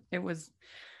bad.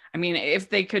 I mean, if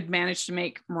they could manage to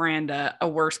make Miranda a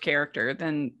worse character,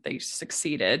 then they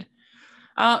succeeded.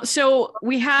 So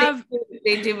we have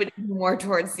they do it more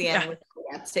towards the end, which we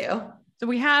have to. So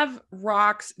we have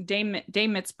Rock's day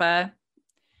mitzvah.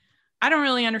 I don't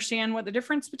really understand what the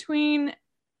difference between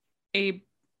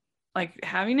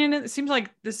having it. It seems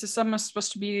like this is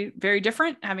supposed to be very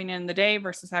different, having it in the day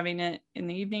versus having it in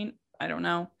the evening. I don't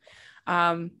know.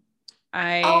 I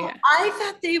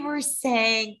thought they were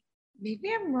saying,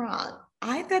 maybe I'm wrong.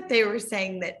 I thought they were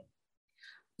saying that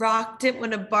Rock didn't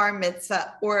want a bar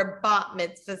mitzvah or a bat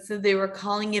mitzvah, so they were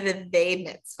calling it a day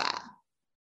mitzvah.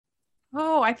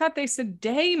 Oh, I thought they said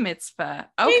day mitzvah.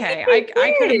 Okay,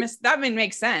 I could have missed. That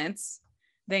make sense.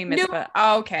 Day mitzvah. No.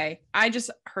 Oh, okay, I just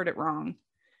heard it wrong.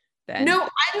 Then. No,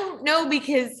 I don't know,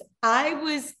 because I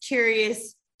was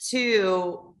curious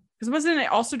too. Because wasn't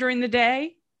it also during the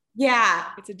day? Yeah,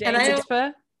 it's a day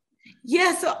mitzvah.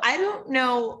 Yeah, so I don't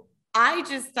know. I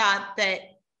just thought that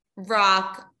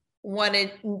Rock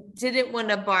didn't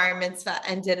want a bar mitzvah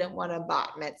and didn't want a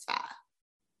bat mitzvah.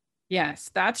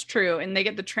 Yes, that's true. And they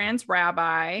get the trans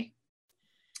rabbi.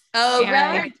 Oh,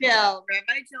 Rabbi Jill.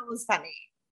 Rabbi Jill was funny.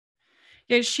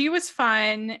 Yeah, she was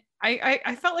fun.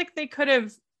 I felt like they could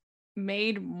have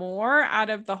made more out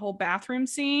of the whole bathroom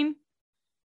scene.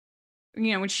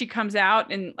 You know, when she comes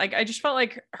out, and I just felt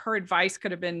like her advice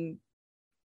could have been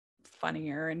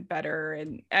funnier and better.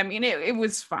 And I mean, it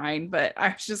was fine, but I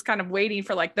was just kind of waiting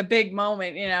for the big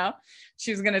moment,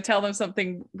 she was going to tell them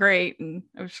something great. And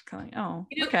I was just kind of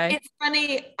okay. It's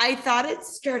funny. I thought it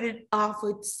started off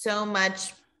with so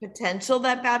much potential,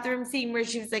 that bathroom scene, where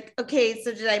she was like, okay,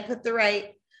 so did I put the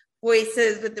right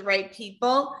voices with the right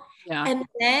people? Yeah. And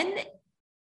then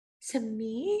to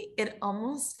me, it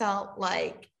almost felt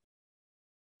like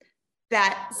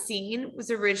that scene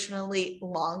was originally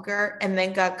longer and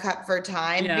then got cut for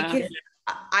time, because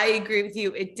I agree with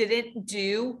you. It didn't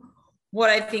do what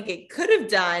I think it could have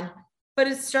done, but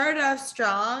it started off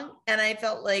strong. And I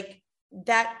felt like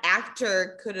that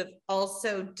actor could have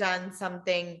also done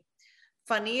something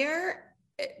funnier,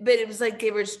 but it was like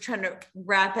they were just trying to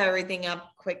wrap everything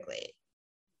up quickly.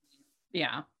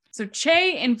 Yeah. So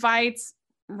Che invites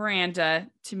Miranda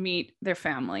to meet their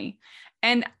family.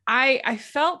 And I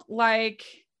felt like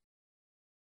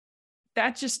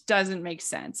that just doesn't make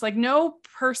sense. No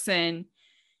person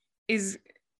is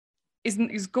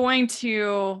going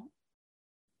to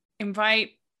invite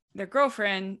their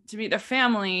girlfriend to meet their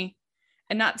family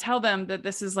and not tell them that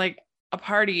this is a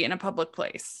party in a public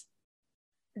place.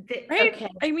 Right? Okay.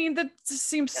 I mean, that just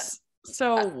seems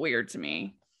so weird to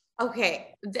me.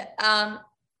 Okay.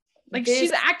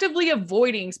 She's actively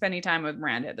avoiding spending time with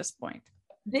Miranda at this point.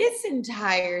 This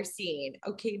entire scene,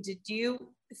 okay, did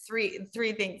you three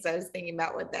things I was thinking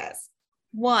about with this?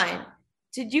 One,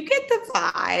 did you get the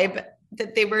vibe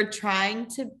that they were trying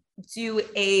to do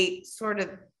a sort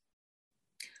of,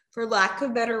 for lack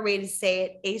of a better way to say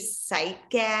it, a sight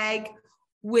gag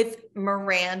with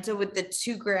Miranda, with the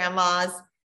two grandmas,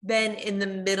 then in the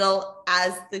middle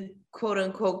as the quote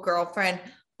unquote girlfriend,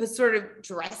 but sort of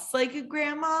dressed like a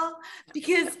grandma?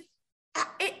 Because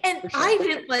I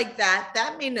didn't like that.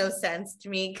 That made no sense to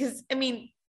me, because I mean,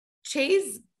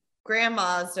 Che's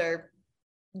grandmas are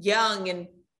young and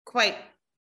quite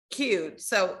cute.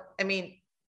 So, I mean,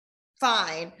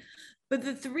 fine. But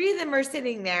the three of them are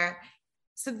sitting there.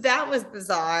 So that was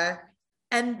bizarre.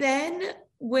 And then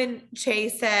when Che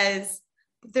says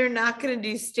they're not going to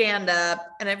do stand-up,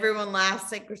 and everyone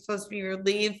laughs like we're supposed to be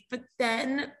relieved, but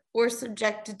then we're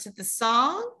subjected to the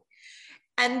song.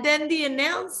 And then the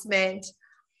announcement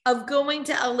of going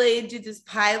to LA to do this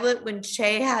pilot when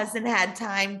Che hasn't had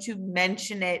time to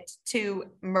mention it to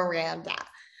Miranda.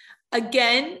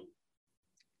 Again,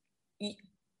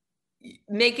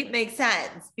 make it make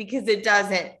sense, because it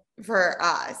doesn't for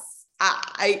us.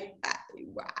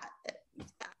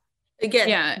 Again.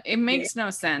 Yeah, it makes no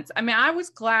sense. I mean, I was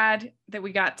glad that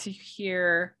we got to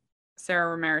hear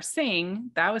Sarah Ramirez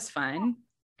sing. That was fun,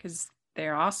 because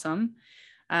they're awesome.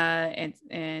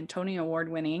 And Tony Award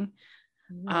winning.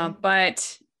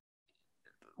 But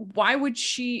why would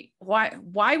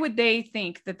they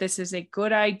think that this is a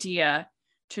good idea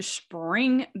to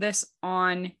spring this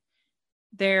on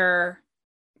their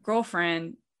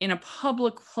girlfriend in a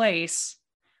public place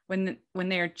when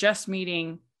they are just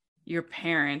meeting your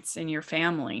parents and your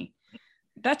family.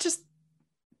 That just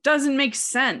doesn't make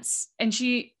sense. And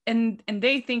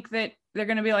they think that they're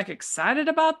going to be like excited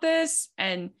about this.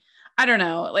 And I don't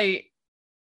know, like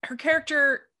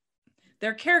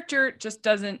their character just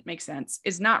doesn't make sense.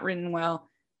 It's not written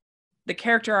well. The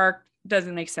character arc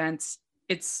doesn't make sense.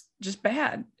 It's just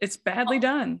bad. It's badly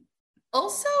done.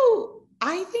 Also,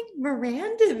 I think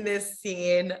Miranda in this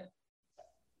scene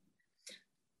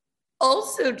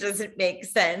also doesn't make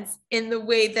sense in the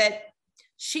way that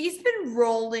she's been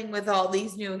rolling with all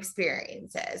these new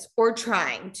experiences, or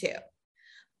trying to.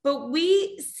 But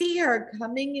we see her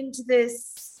coming into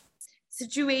this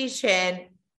situation,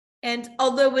 and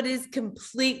although it is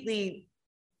completely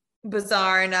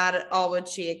bizarre and not at all what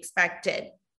she expected,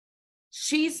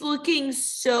 she's looking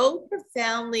so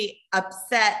profoundly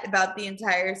upset about the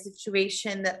entire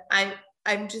situation that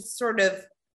I'm just sort of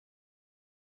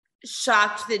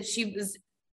shocked that she was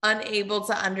unable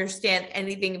to understand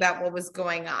anything about what was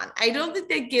going on. I don't think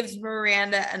that gives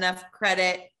Miranda enough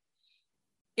credit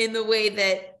in the way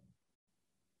that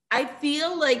I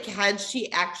feel like had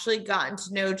she actually gotten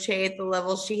to know Che at the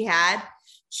level she had,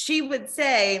 she would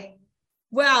say,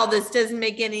 wow, this doesn't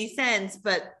make any sense,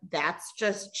 but that's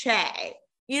just Che.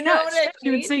 You know what I mean? She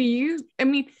would say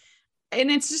and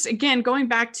it's just, again, going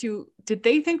back to, did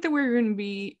they think that we were going to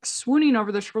be swooning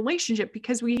over this relationship?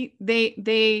 Because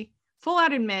they full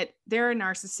out admit they're a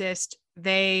narcissist.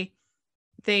 They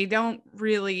don't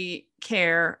really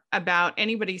care about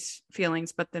anybody's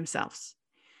feelings but themselves.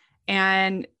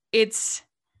 And it's,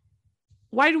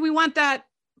 why do we want that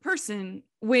person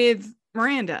with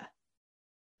Miranda?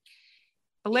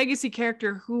 A legacy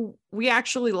character who we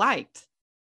actually liked.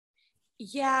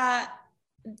 Yeah,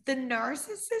 the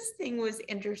narcissist thing was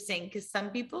interesting because some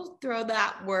people throw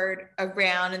that word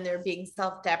around and they're being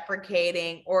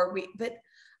self-deprecating, but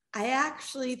I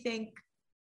actually think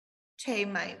Che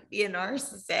might be a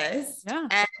narcissist. Yeah.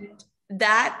 And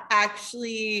that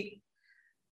actually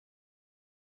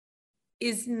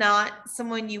is not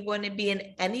someone you want to be in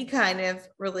any kind of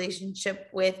relationship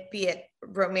with, be it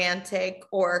romantic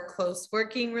or a close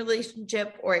working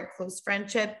relationship or a close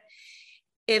friendship.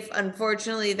 If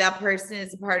unfortunately that person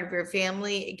is a part of your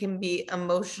family, it can be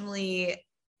emotionally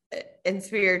and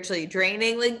spiritually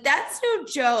draining. Like, that's no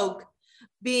joke,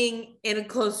 being in a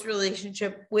close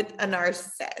relationship with a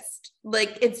narcissist.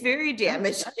 Like, it's very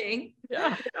damaging.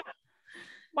 Yeah.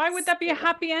 Why would that be a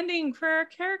happy ending for our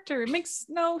character? It makes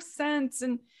no sense.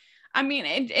 And I mean,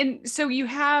 and so you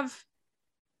have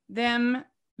them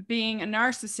being a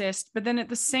narcissist, but then at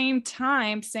the same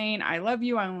time saying, I love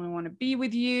you, I only want to be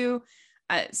with you.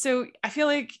 So I feel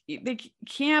like they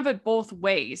can't have it both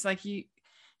ways. Like, you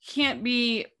can't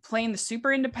be playing the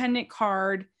super independent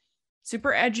card,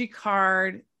 super edgy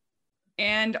card,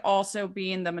 and also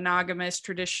being the monogamous,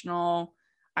 traditional,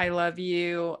 I love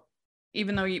you,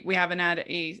 even though we haven't had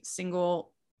a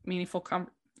single meaningful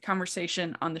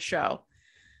conversation on the show.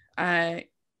 I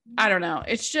don't know.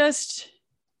 It's just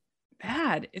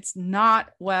bad. It's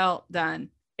not well done.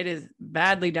 It is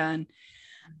badly done.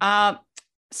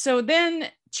 So then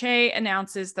Che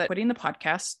announces that quitting the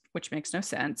podcast, which makes no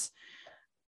sense,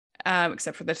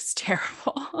 except for that it's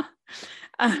terrible.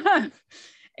 And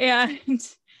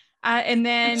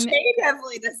then Che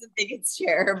definitely doesn't think it's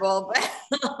terrible, but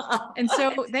and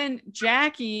so then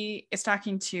Jackie is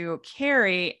talking to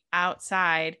Carrie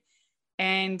outside,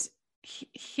 and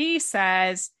he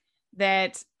says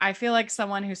that, I feel like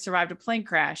someone who survived a plane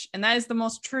crash, and that is the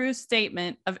most true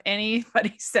statement of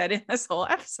anybody said in this whole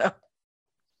episode.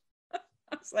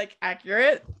 It's like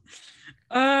accurate.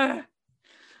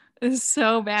 It's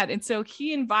so bad. And so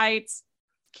he invites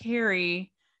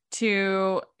Carrie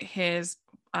to his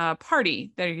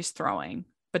party that he's throwing,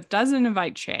 but doesn't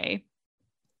invite Che.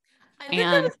 I think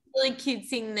that was a really cute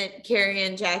scene that Carrie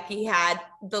and Jackie had,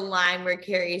 the line where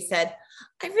Carrie said,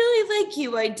 I really like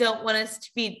you. I don't want us to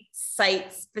be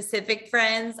site-specific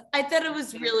friends. I thought it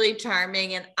was really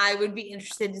charming, and I would be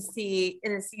interested to see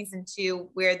in a season 2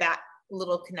 where that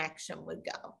little connection would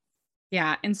go.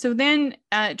 Yeah. And so then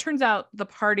it turns out the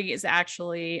party is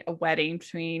actually a wedding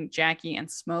between Jackie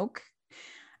and Smoke.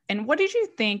 And what did you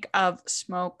think of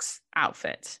Smoke's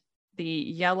outfit? The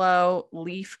yellow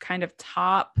leaf kind of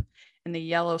top and the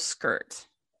yellow skirt.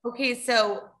 Okay,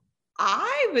 so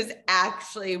I was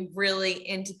actually really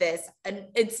into this, and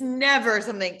it's never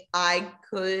something I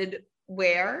could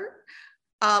wear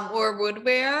or would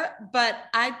wear, but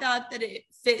I thought that it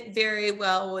fit very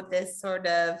well with this sort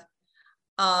of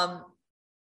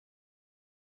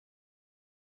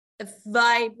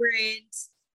vibrant,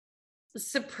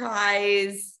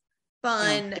 surprise,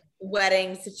 fun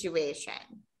wedding situation.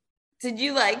 Did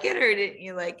you like it or didn't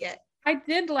you like it? I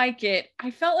did like it. I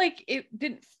felt like it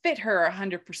didn't fit her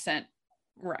 100%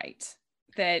 right.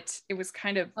 That it was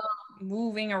kind of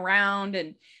moving around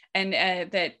and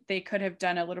that they could have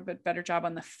done a little bit better job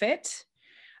on the fit.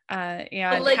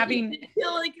 And like, having, you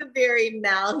feel like a very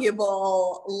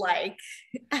malleable, like,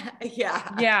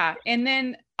 yeah. And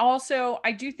then also,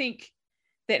 I do think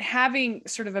that having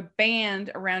sort of a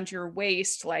band around your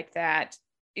waist like that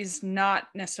is not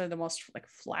necessarily the most like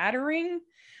flattering.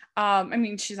 I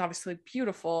mean, she's obviously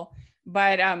beautiful,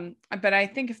 but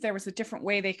I think if there was a different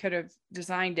way they could have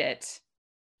designed it,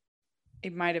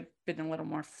 it might have been a little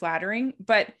more flattering.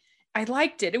 But I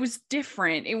liked it. It was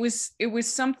different. It was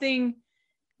something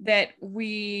that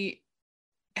we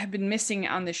have been missing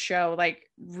on the show, like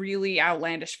really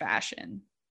outlandish fashion.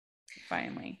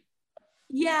 Finally.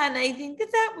 Yeah, and I think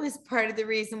that was part of the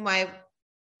reason why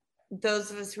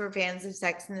those of us who were fans of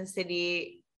Sex and the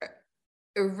City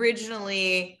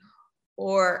originally,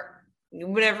 or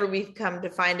whenever we've come to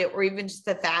find it, or even just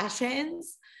the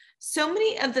fashions, so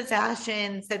many of the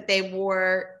fashions that they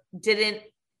wore didn't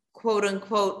quote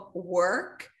unquote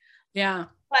work. Yeah.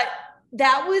 But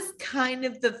that was kind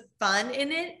of the fun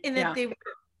in it, in that they were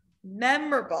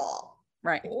memorable.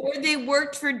 Right. Or they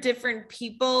worked for different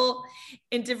people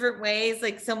in different ways.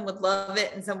 Like some would love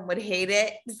it and some would hate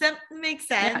it. Does that make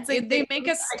sense? Yeah, like they make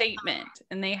a statement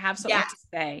and they have something to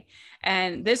say.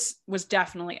 And this was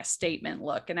definitely a statement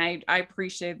look. And I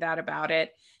appreciate that about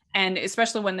it. And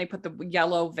especially when they put the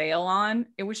yellow veil on,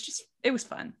 it was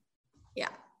fun. Yeah.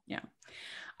 Yeah.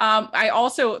 I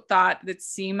also thought that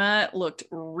Seema looked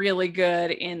really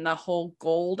good in the whole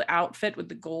gold outfit with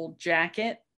the gold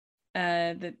jacket.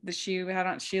 The she had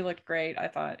on, she looked great, I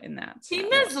thought, in that.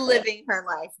 Seema's living her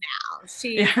life now.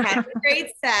 She has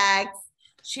great sex.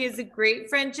 She has a great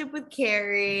friendship with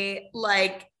Carrie.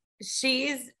 Like,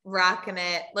 she's rocking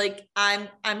it. Like, I'm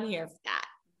here for that.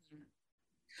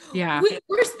 Yeah.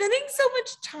 We're spending so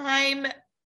much time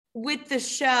with the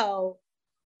show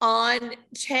on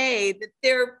Che that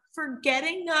they're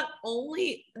forgetting not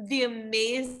only the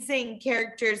amazing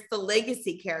characters, the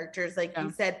legacy characters, like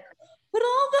you said, but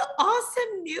all the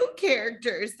awesome new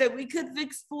characters that we could have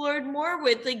explored more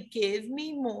with. Like, give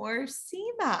me more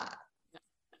Seema.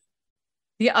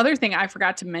 The other thing I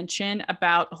forgot to mention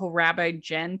about the whole Rabbi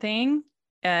Jen thing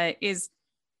is,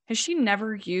 has she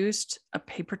never used a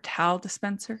paper towel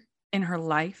dispenser in her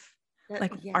life?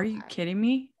 Like, are you kidding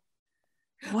me?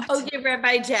 What? Okay,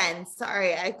 Rabbi Jen.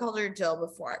 Sorry, I called her Jill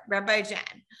before. Rabbi Jen.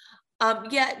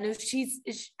 Yeah, no,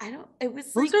 it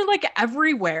was those are like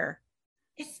everywhere.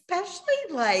 Especially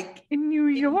like in New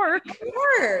York. Like,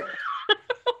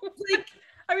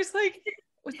 I was like,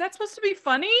 was that supposed to be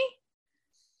funny?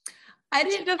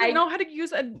 She doesn't know how to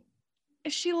use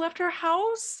Is she left her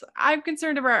house? I'm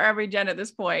concerned about Rabbi Jen at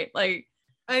this point. Like,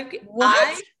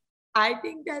 what? I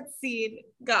think that scene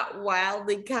got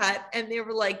wildly cut, and they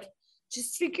were like,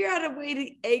 just figure out a way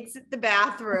to exit the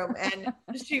bathroom. And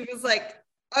she was like,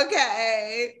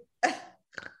 okay.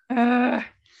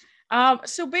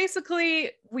 So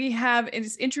basically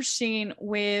it's interesting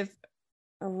with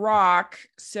Rock.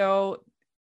 So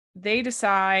they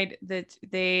decide that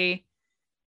they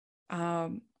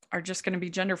are just going to be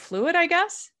gender fluid, I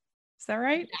guess. Is that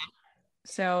right? Yeah.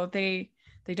 So they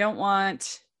don't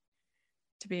want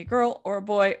to be a girl or a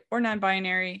boy or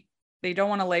non-binary. They don't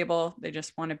want a label. They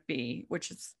just want to be,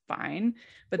 which is fine.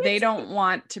 But they don't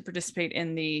want to participate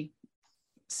in the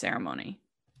ceremony.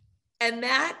 And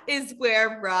that is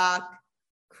where Rock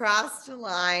crossed the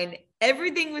line.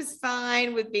 Everything was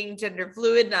fine with being gender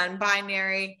fluid,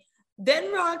 non-binary.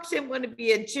 Then Rock didn't want to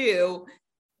be a Jew.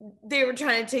 They were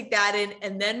trying to take that in.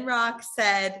 And then Rock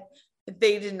said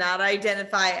they did not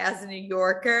identify as a New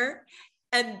Yorker.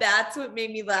 And that's what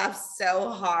made me laugh so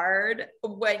hard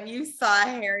when you saw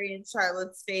Harry and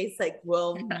Charlotte's face, like,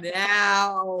 well,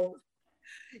 now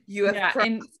you have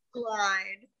crossed the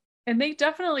line. And they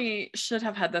definitely should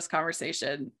have had this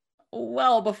conversation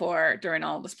well before, during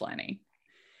all this planning.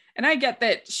 And I get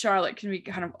that Charlotte can be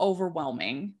kind of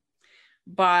overwhelming,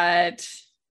 but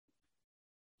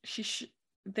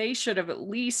they should have at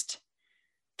least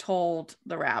told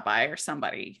the rabbi or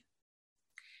somebody.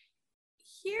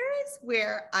 Here is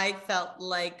where I felt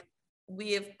like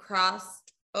we have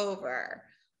crossed over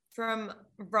from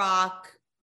Rock,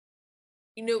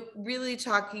 really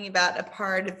talking about a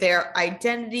part of their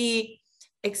identity,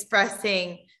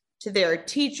 expressing to their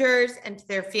teachers and to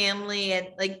their family. And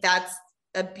like, that's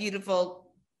a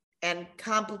beautiful and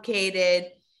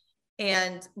complicated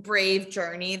and brave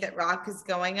journey that Rock is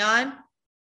going on.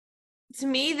 To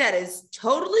me, that is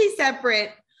totally separate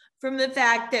from the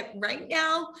fact that right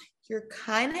now you're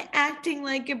kind of acting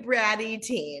like a bratty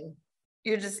teen.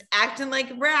 You're just acting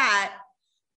like a brat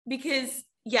because,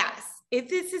 yes, if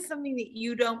this is something that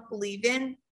you don't believe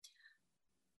in,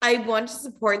 I want to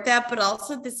support that. But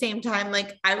also at the same time,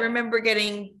 like, I remember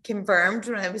getting confirmed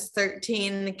when I was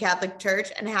 13 in the Catholic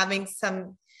Church and having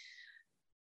some,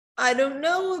 I don't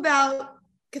know about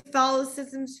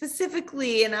Catholicism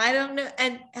specifically, and I don't know,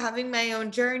 and having my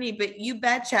own journey, but you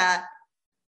betcha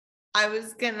I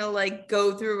was gonna like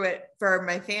go through it for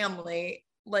my family.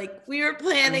 Like, we were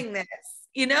planning this,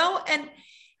 and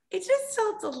it just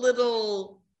felt a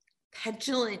little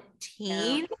petulant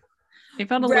teen. It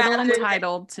felt a little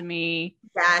entitled to me.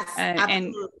 Yes,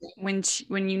 and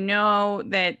when you know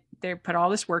that they put all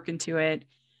this work into it,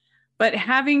 but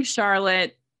having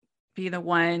Charlotte be the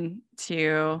one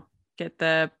to get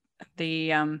the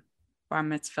bar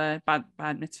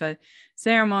mitzvah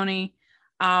ceremony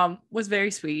was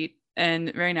very sweet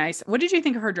and very nice. What did you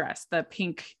think of her dress, the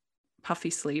pink puffy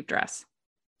sleeve dress?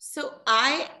 So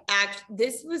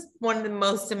this was one of the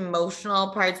most emotional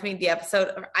parts of the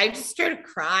episode. I just started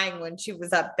crying when she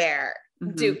was up there,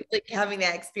 having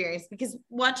that experience, because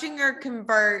watching her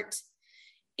convert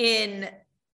in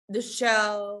the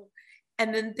show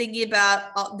and then thinking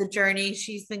about all the journey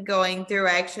she's been going through,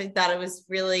 I actually thought it was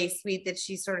really sweet that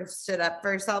she sort of stood up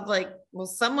for herself. Like, well,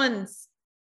 someone's,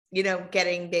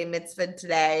 getting Bar Mitzvah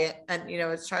today, and,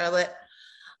 it's Charlotte.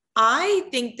 I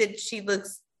think that she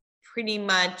looks pretty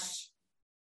much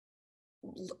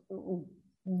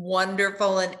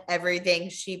wonderful in everything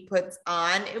she puts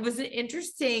on. It was an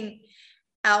interesting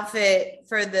outfit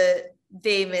for the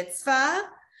Bar Mitzvah,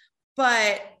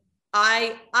 but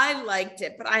I liked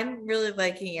it. But I'm really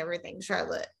liking everything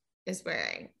Charlotte is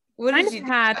wearing. What did you think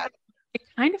about it? It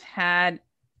kind of had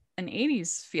an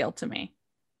 80s feel to me.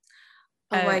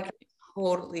 Oh, I can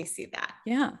totally see that.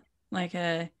 Yeah, like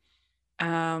I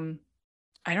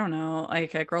don't know,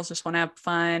 like Girls Just Want to Have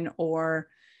Fun, or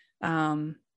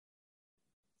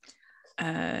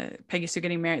Peggy Sue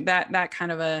Getting Married, that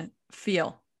kind of a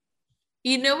feel.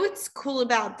 What's cool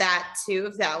about that too,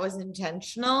 if that was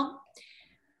intentional,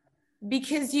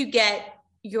 because you get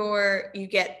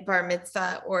bar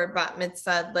mitzvah or bat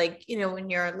mitzvah, like, when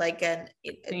you're like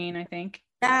 16, I think.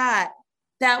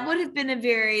 That would have been a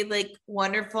very like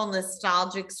wonderful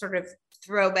nostalgic sort of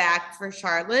throwback for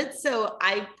Charlotte. So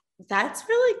that's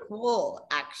really cool,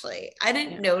 actually. I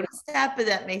didn't notice that, but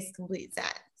that makes complete sense.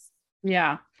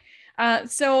 Yeah.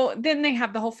 So then they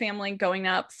have the whole family going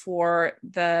up for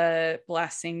the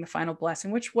final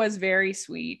blessing, which was very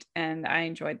sweet, and I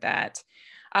enjoyed that.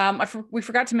 We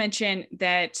forgot to mention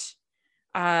that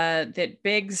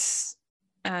Biggs,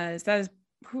 is that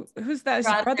who's that?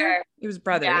 His brother? It was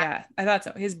brother. Yeah, I thought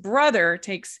so. His brother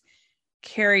takes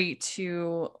Carrie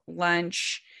to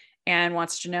lunch and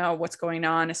wants to know what's going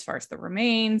on as far as the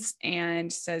remains,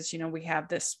 and says, we have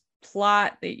this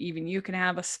plot that even you can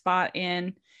have a spot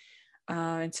in.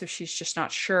 And so she's just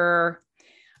not sure.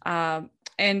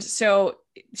 And so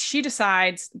she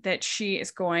decides that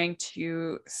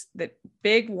that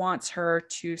Big wants her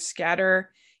to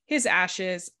scatter his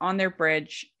ashes on their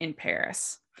bridge in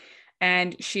Paris.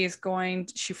 And she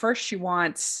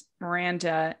wants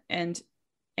Miranda and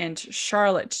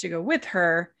Charlotte to go with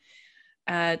her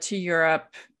to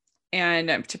Europe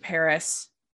and to Paris.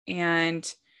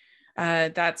 And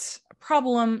that's a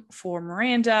problem for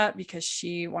Miranda because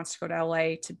she wants to go to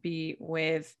LA to be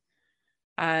with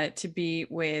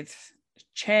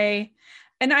Che.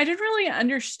 And I didn't really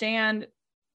understand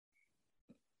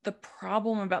the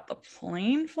problem about the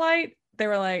plane flight. They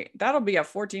were like, that'll be a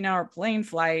 14-hour plane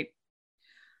flight.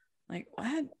 Like,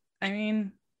 what? I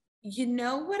mean, you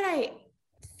know what I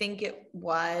think it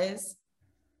was?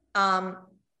 I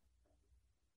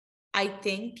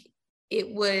think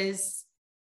it was,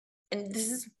 and this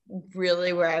is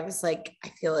really where I was like, I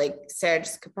feel like Sarah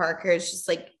Jessica Parker is just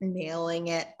like nailing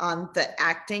it on the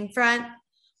acting front.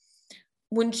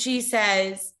 When she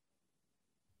says,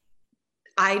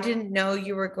 I didn't know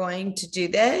you were going to do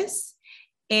this,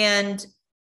 and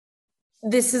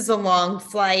this is a long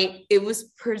flight. It was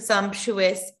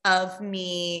presumptuous of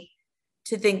me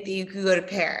to think that you could go to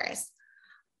Paris.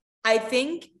 I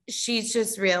think she's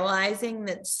just realizing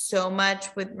that so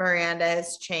much with Miranda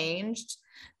has changed,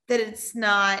 that it's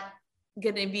not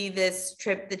going to be this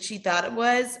trip that she thought it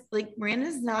was. Like,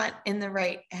 Miranda's not in the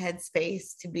right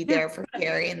headspace to be there for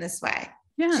Carrie in this way.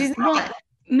 Yeah. She's not.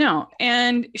 No.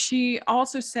 And she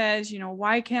also says,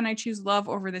 why can't I choose love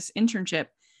over this internship?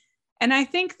 And I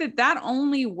think that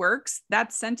only works.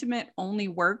 That sentiment only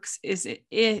works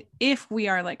if we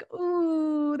are like,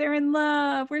 ooh, they're in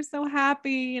love. We're so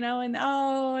happy, you know, and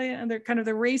oh, and they're kind of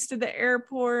the race to the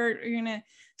airport. We're going to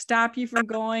stop you from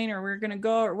going, or we're going to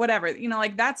go, or whatever, you know,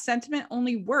 like that sentiment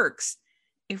only works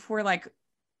if we're like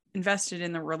invested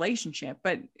in the relationship.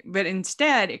 But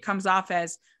instead it comes off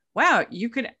as, wow, you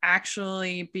could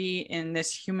actually be in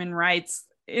this human rights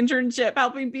internship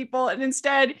helping people. And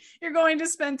instead you're going to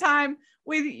spend time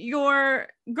with your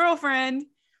girlfriend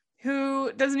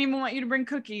who doesn't even want you to bring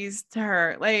cookies to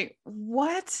her. Like,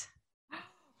 what?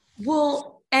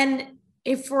 Well, and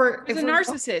if we're a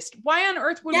narcissist, why on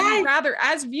earth would we rather,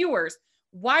 as viewers,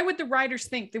 why would the writers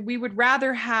think that we would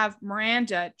rather have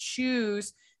Miranda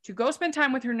choose to go spend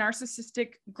time with her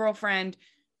narcissistic girlfriend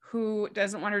who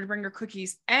doesn't want her to bring her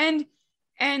cookies, and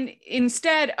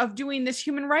instead of doing this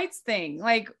human rights thing,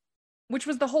 like, which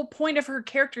was the whole point of her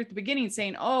character at the beginning,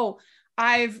 saying, oh,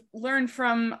 I've learned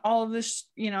from all of this,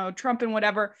 you know, Trump and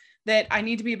whatever, that I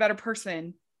need to be a better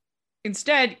person.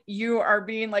 Instead, you are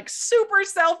being like super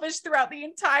selfish throughout the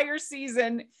entire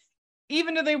season,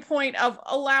 even to the point of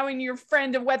allowing your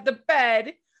friend to wet the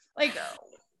bed. Like,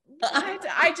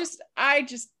 I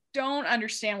just don't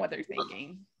understand what they're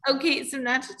thinking. Okay, so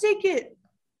not to take it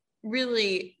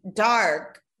really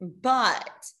dark, but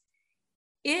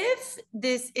if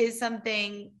this is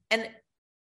something, and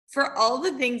for all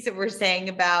the things that we're saying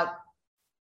about,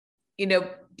 you know,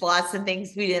 lots of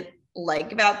things we didn't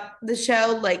like about the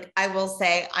show, like, I will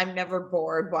say I'm never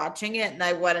bored watching it, and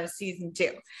I want a season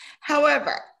 2.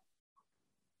 However,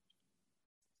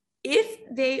 if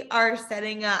they are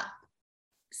setting up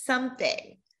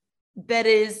something that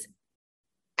is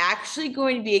actually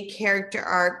going to be a character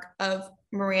arc of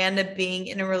Miranda being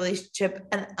in a relationship,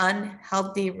 an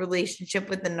unhealthy relationship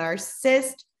with a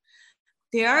narcissist,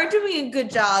 they are doing a good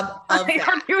job of they that.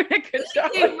 Are doing a good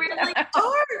job. They really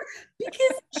are,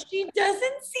 because she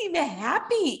doesn't seem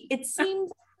happy. It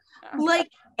seems like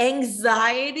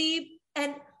anxiety.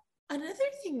 And another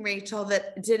thing, Rachel,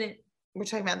 that we're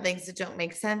talking about things that don't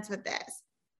make sense with this.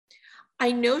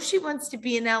 I know she wants to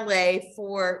be in LA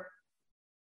for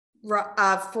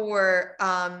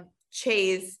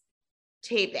Che's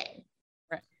taping.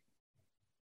 Right.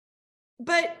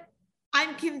 But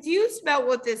I'm confused about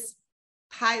what this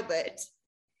pilot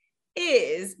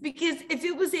is, because if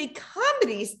it was a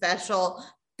comedy special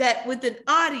that with an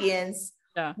audience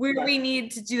where we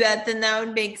need to do that, then that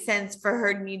would make sense for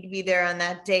her to need to be there on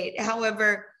that date.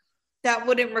 However, that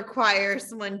wouldn't require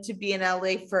someone to be in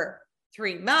LA for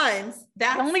 3 months.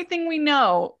 The only thing we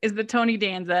know is that Tony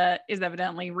Danza is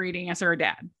evidently reading as her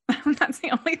dad. That's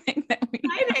the only thing that we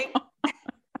know.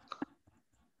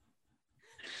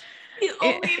 The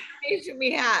only information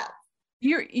we have.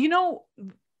 You know,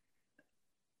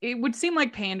 it would seem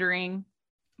like pandering,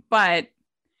 but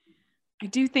I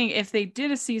do think if they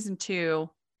did a season 2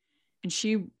 and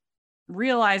she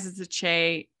realizes that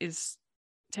Che is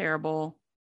terrible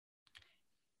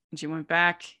and she went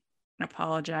back and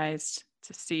apologized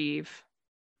to Steve,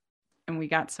 and we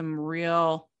got some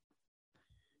real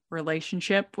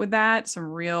relationship with that, some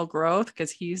real growth, because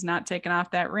he's not taking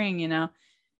off that ring, you know.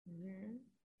 Mm-hmm.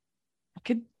 I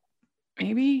could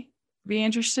maybe be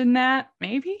interested in that,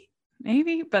 maybe,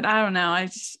 but I don't know.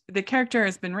 The character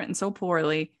has been written so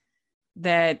poorly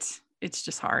that it's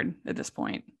just hard at this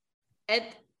point.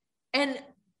 And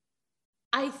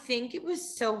I think it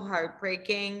was so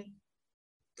heartbreaking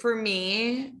for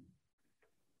me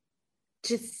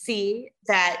to see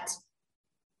that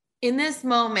in this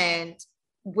moment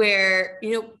where,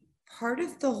 you know, part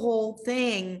of the whole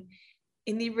thing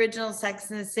in the original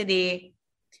Sex and the City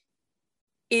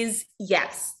is,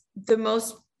 yes, the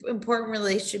most important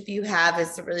relationship you have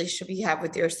is the relationship you have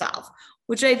with yourself,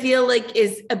 which I feel like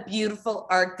is a beautiful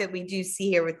arc that we do see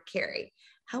here with Carrie.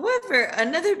 However,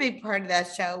 another big part of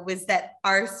that show was that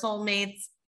our soulmates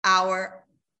are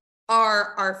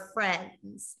our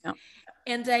friends. Yep.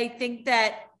 And I think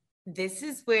that this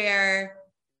is where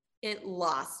it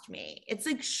lost me. It's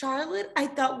like Charlotte, I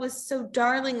thought, was so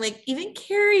darling. Like, even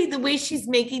Carrie, the way she's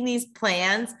making these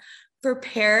plans for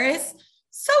Paris,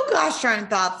 so gosh darn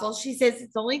thoughtful. She says,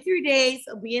 it's only 3 days.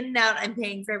 I'll be in and out. I'm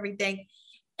paying for everything.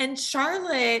 And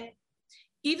Charlotte,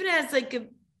 even as like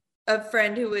a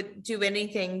friend who would do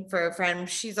anything for a friend,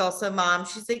 she's also a mom.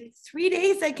 She's like, 3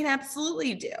 days I can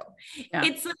absolutely do. Yeah.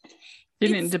 It's like,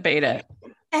 didn't debate it.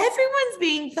 Everyone's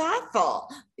being thoughtful.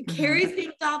 Mm-hmm. Carrie's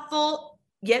being thoughtful,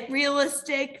 yet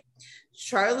realistic.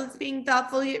 Charlotte's being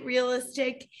thoughtful, yet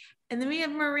realistic. And then we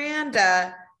have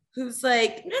Miranda, who's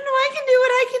like, no, I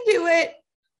can do it.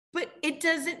 But it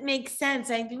doesn't make sense.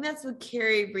 I think that's what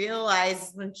Carrie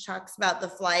realized when she talks about the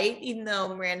flight, even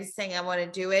though Miranda's saying, I want to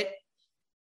do it.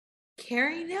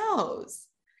 Carrie knows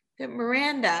that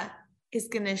Miranda is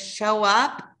going to show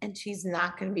up and she's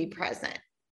not going to be present.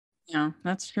 Yeah,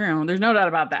 that's true. There's no doubt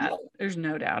about that. There's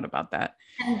no doubt about that.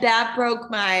 And that broke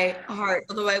my heart.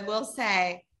 Although I will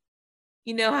say,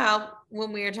 you know how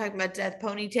when we were talking about death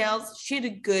ponytails, she had a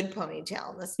good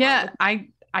ponytail in this Yeah, one.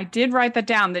 I did write that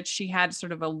down, that she had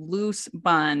sort of a loose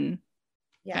bun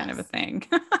kind of a thing.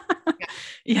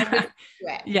 Yeah.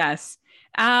 Yes.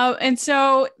 And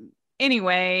so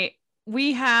anyway,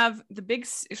 we have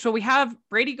we have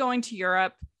Brady going to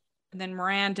Europe, and then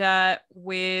Miranda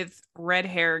with red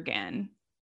hair again.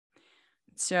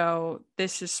 So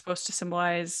this is supposed to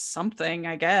symbolize something,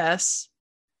 I guess.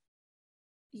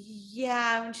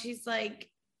 Yeah. And she's like,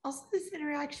 also this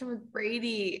interaction with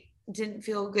Brady didn't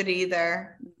feel good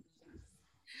either.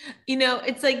 You know,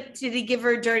 it's like, did he give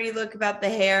her a dirty look about the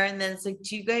hair? And then it's like,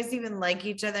 do you guys even like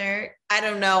each other? I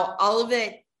don't know. All of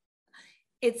it,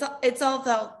 it's all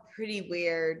felt pretty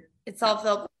weird. It's all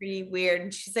felt pretty weird.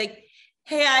 And she's like,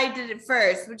 hey, I did it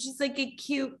first, which is like a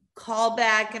cute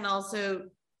callback. And also,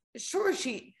 sure,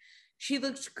 she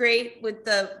looks great with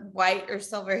the white or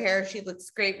silver hair. She looks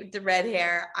great with the red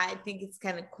hair. I think it's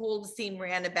kind of cool to see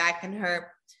Miranda back in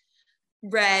her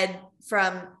red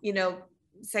from, you know,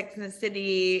 Sex and the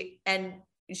City, and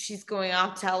she's going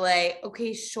off to LA.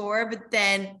 Okay, sure. But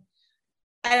then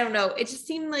I don't know. It just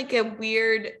seemed like a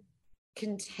weird,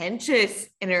 contentious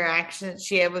interaction that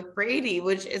she had with Brady,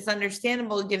 which is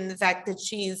understandable given the fact that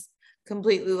she's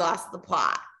completely lost the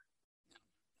plot.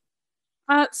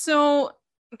 So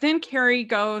then Carrie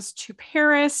goes to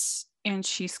Paris and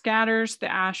she scatters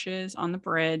the ashes on the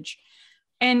bridge,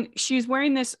 and she's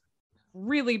wearing this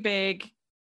really big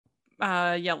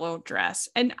yellow dress.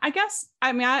 And I guess,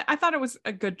 I mean, I thought it was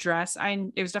a good dress.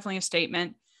 It was definitely a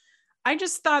statement. I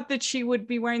just thought that she would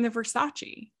be wearing the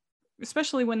Versace,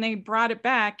 especially when they brought it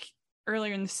back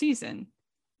earlier in the season.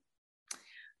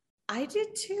 I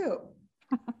did too.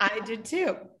 I did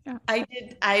too. Yeah.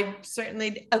 I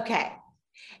certainly, okay.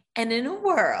 And in a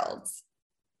world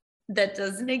that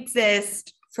doesn't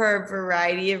exist for a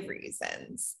variety of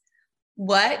reasons,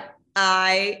 what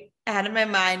I had in my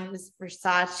mind was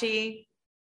Versace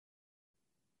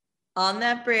on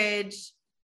that bridge,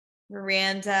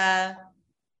 Miranda,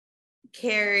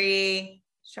 Carrie,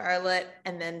 Charlotte,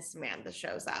 and then Samantha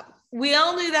shows up. We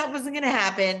all knew that wasn't going to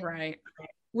happen. Right.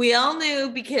 We all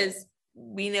knew because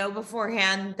we know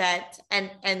beforehand that, and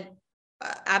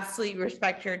absolutely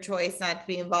respect your choice not to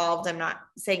be involved. I'm not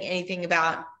saying anything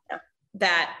about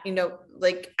that, you know,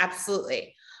 like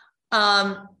absolutely.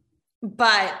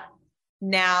 But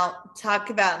now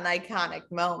talk about an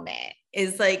iconic moment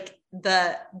is like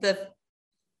the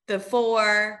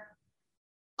four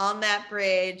on that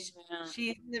bridge. Yeah.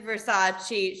 She's in the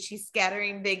Versace, she's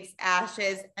scattering Big's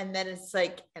ashes, and then it's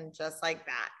like, and just like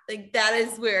that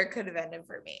is where it could have ended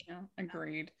for me. Yeah,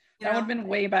 agreed. That would have been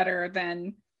way better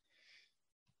than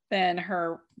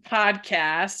her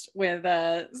podcast with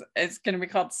it's going to be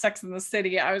called Sex and the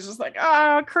City. I was just like,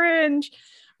 oh, cringe.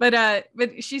 But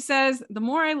she says, the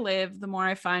more I live, the more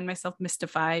I find myself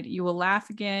mystified. You will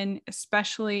laugh again,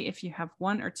 especially if you have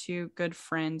one or two good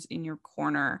friends in your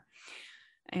corner.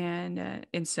 And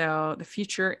so the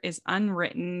future is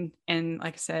unwritten. And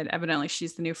like I said, evidently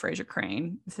she's the new Frasier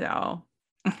Crane. So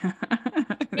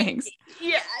thanks.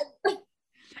 Yeah.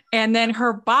 And then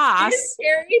her boss,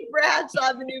 Carrie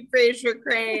Bradshaw, the new Frasier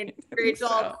Crane. Rachel,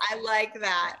 so, I like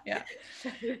that. Yeah.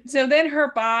 So then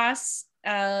her boss,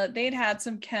 they'd had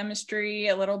some chemistry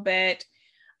a little bit,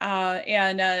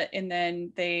 and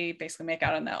then they basically make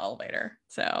out on the elevator.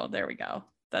 So there we go.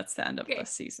 That's the end of the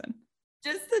season.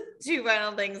 Just the two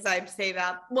final things I'd say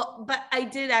about, well, but I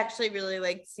did actually really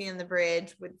like seeing the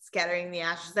bridge with scattering the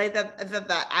ashes. I thought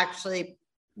that actually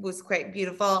was quite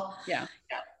beautiful. Yeah.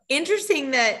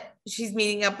 Interesting that she's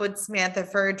meeting up with Samantha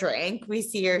for a drink. We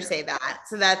see her say that.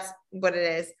 So that's what it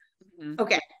is. Mm-hmm.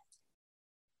 Okay.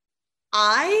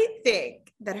 I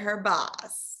think that her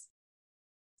boss,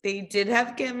 they did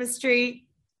have chemistry.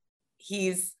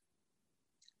 He's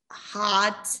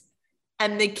hot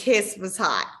and the kiss was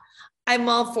hot. I'm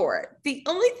all for it. The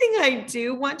only thing I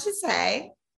do want to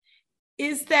say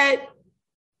is that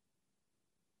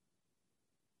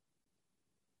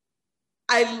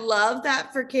I love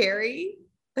that for Carrie,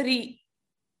 but he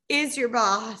is your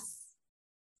boss.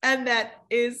 And that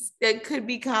could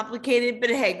be complicated, but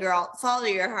hey, girl, follow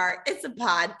your heart. It's a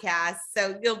podcast,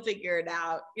 so you'll figure it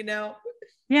out, you know?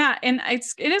 Yeah. And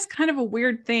it is kind of a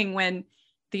weird thing when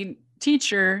the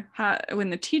teacher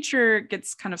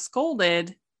gets kind of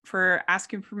scolded for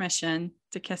asking permission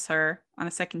to kiss her on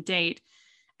a second date.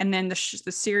 And then the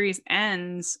series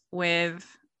ends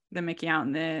with them making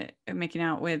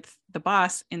out with the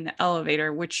boss in the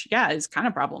elevator, which is kind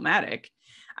of problematic.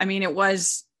 I mean, it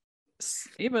was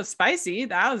spicy.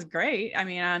 That was great. I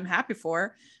mean, I'm happy for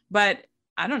her, but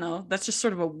I don't know. That's just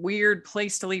sort of a weird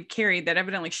place to leave Carrie, that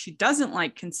evidently she doesn't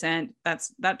like consent.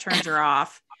 That turns her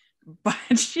off, but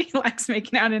she likes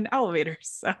making out in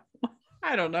elevators. So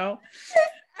I don't know.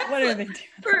 What are they doing?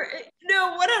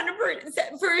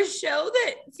 100%. For a show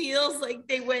that feels like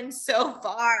they went so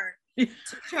far to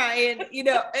try and,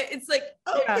 it's like,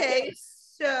 okay,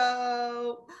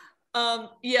 so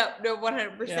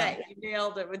 100%. You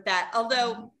nailed it with that.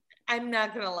 Although I'm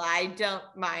not gonna lie, don't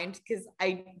mind, because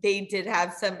they did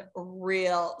have some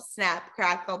real snap,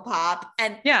 crackle, pop.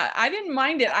 And I didn't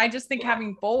mind it. I just think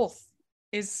having both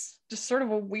is just sort of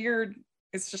weird.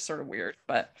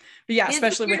 But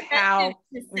especially with how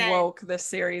woke the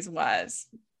series was,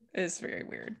 it's very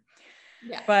weird.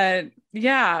 Yeah. But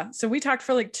so we talked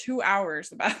for like 2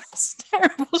 hours about this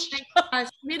terrible show. Gosh,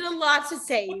 we had a lot to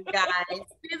say, you guys.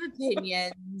 We have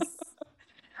opinions.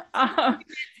 I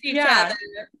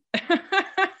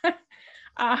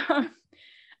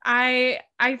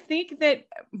think that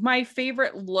my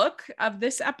favorite look of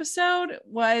this episode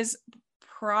was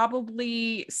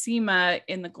probably Seema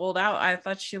in the gold out. I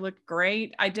thought she looked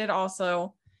great. I did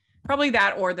also probably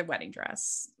that, or the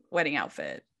wedding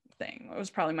outfit thing. It was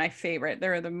probably my favorite.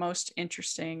 They're the most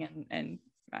interesting, and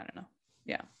I don't know.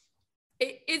 Yeah.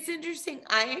 It's interesting.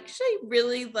 I actually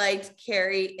really liked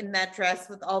Carrie in that dress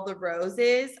with all the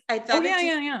roses. I thought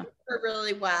it her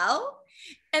really well.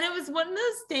 And it was one of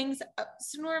those things.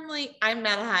 So normally I'm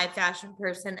not a high fashion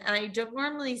person, and I don't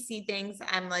normally see things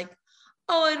I'm like,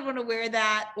 oh, I'd want to wear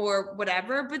that or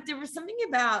whatever. But there was something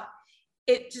about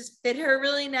it just fit her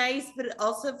really nice, but it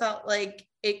also felt like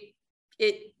it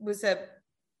was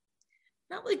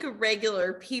not like a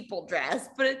regular people dress,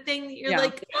 but a thing that you're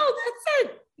like, oh,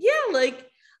 that's it. Yeah, like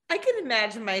I could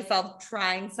imagine myself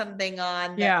trying something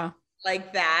on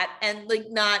like that, and like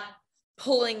not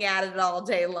pulling at it all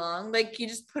day long. Like you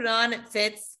just put it on, it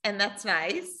fits, and that's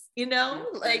nice,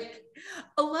 like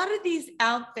a lot of these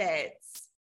outfits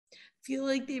feel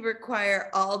like they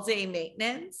require all day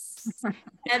maintenance,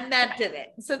 and that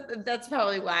didn't. So that's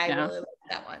probably why I really like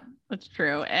that one. That's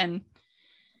true. And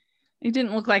it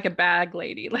didn't look like a bag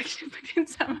lady, like in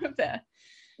some of the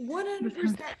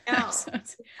 100%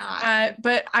 no.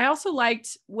 But I also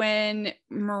liked when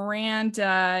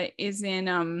Miranda is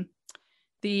in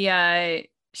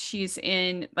she's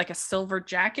in like a silver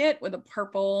jacket with a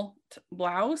purple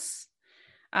blouse.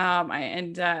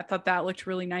 I thought that looked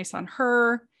really nice on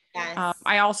her. Yes.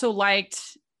 I also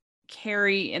liked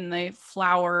Carrie in the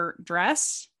flower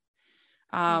dress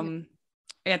at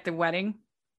the wedding,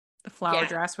 the flower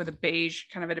dress with a beige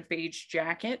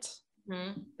jacket.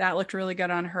 Mm-hmm. That looked really good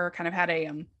on her. Kind of had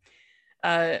a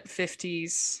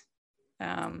 50s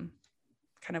kind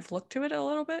of look to it a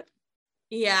little bit.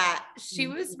 Yeah, she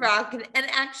was rocking. And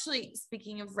actually,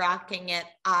 speaking of rocking it,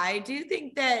 I do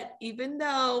think that even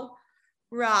though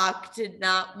Rock did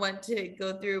not want to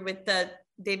go through with the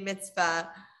day mitzvah,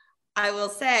 I will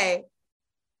say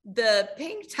the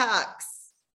pink tux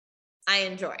I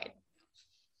enjoyed.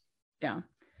 Yeah.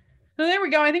 So there we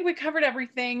go. I think we covered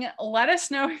everything. Let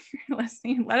us know if you're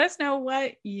listening. Let us know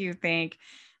what you think.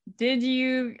 Did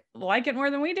you like it more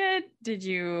than we did? Did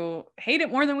you hate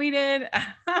it more than we did?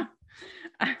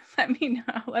 Let me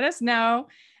know. Let us know.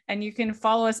 And you can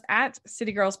follow us at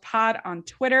City Girls Pod on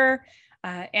Twitter.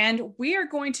 And we are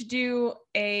going to do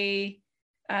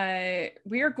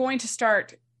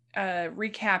start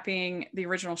recapping the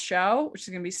original show, which is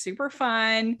going to be super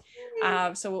fun.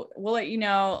 So we'll let you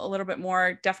know a little bit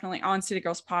more, definitely on City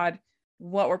Girls Pod,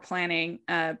 what we're planning,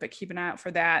 but keep an eye out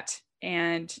for that.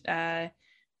 And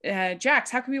Jax,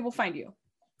 how can people find you?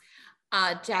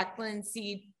 Jacqueline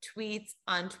C tweets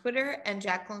on Twitter and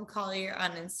Jacqueline Collier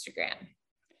on Instagram.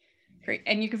 Great.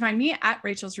 And you can find me at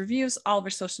Rachel's Reviews, all over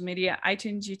social media,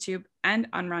 iTunes, YouTube, and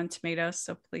on Rotten Tomatoes.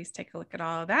 So please take a look at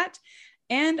all of that.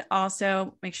 And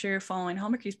also make sure you're following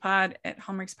Hallmarkies Pod at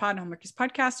Hallmarkies Pod and Hallmarkies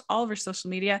Podcast, all over social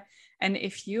media. And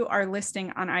if you are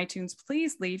listening on iTunes,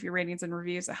 please leave your ratings and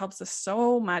reviews. It helps us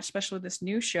so much, especially with this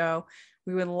new show.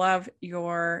 We would love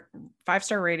your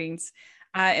 5-star ratings.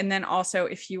 And then also,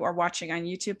 if you are watching on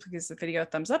YouTube, please give the video a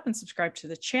thumbs up and subscribe to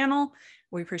the channel.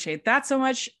 We appreciate that so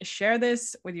much. Share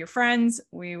this with your friends.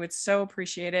 We would so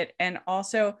appreciate it. And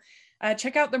also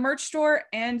check out the merch store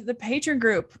and the Patreon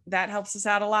group. That helps us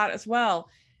out a lot as well.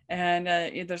 And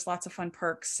there's lots of fun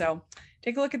perks. So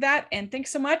take a look at that. And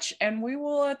thanks so much. And we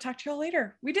will talk to you all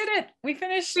later. We did it. We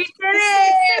finished. We did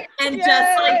it. And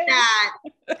just like that.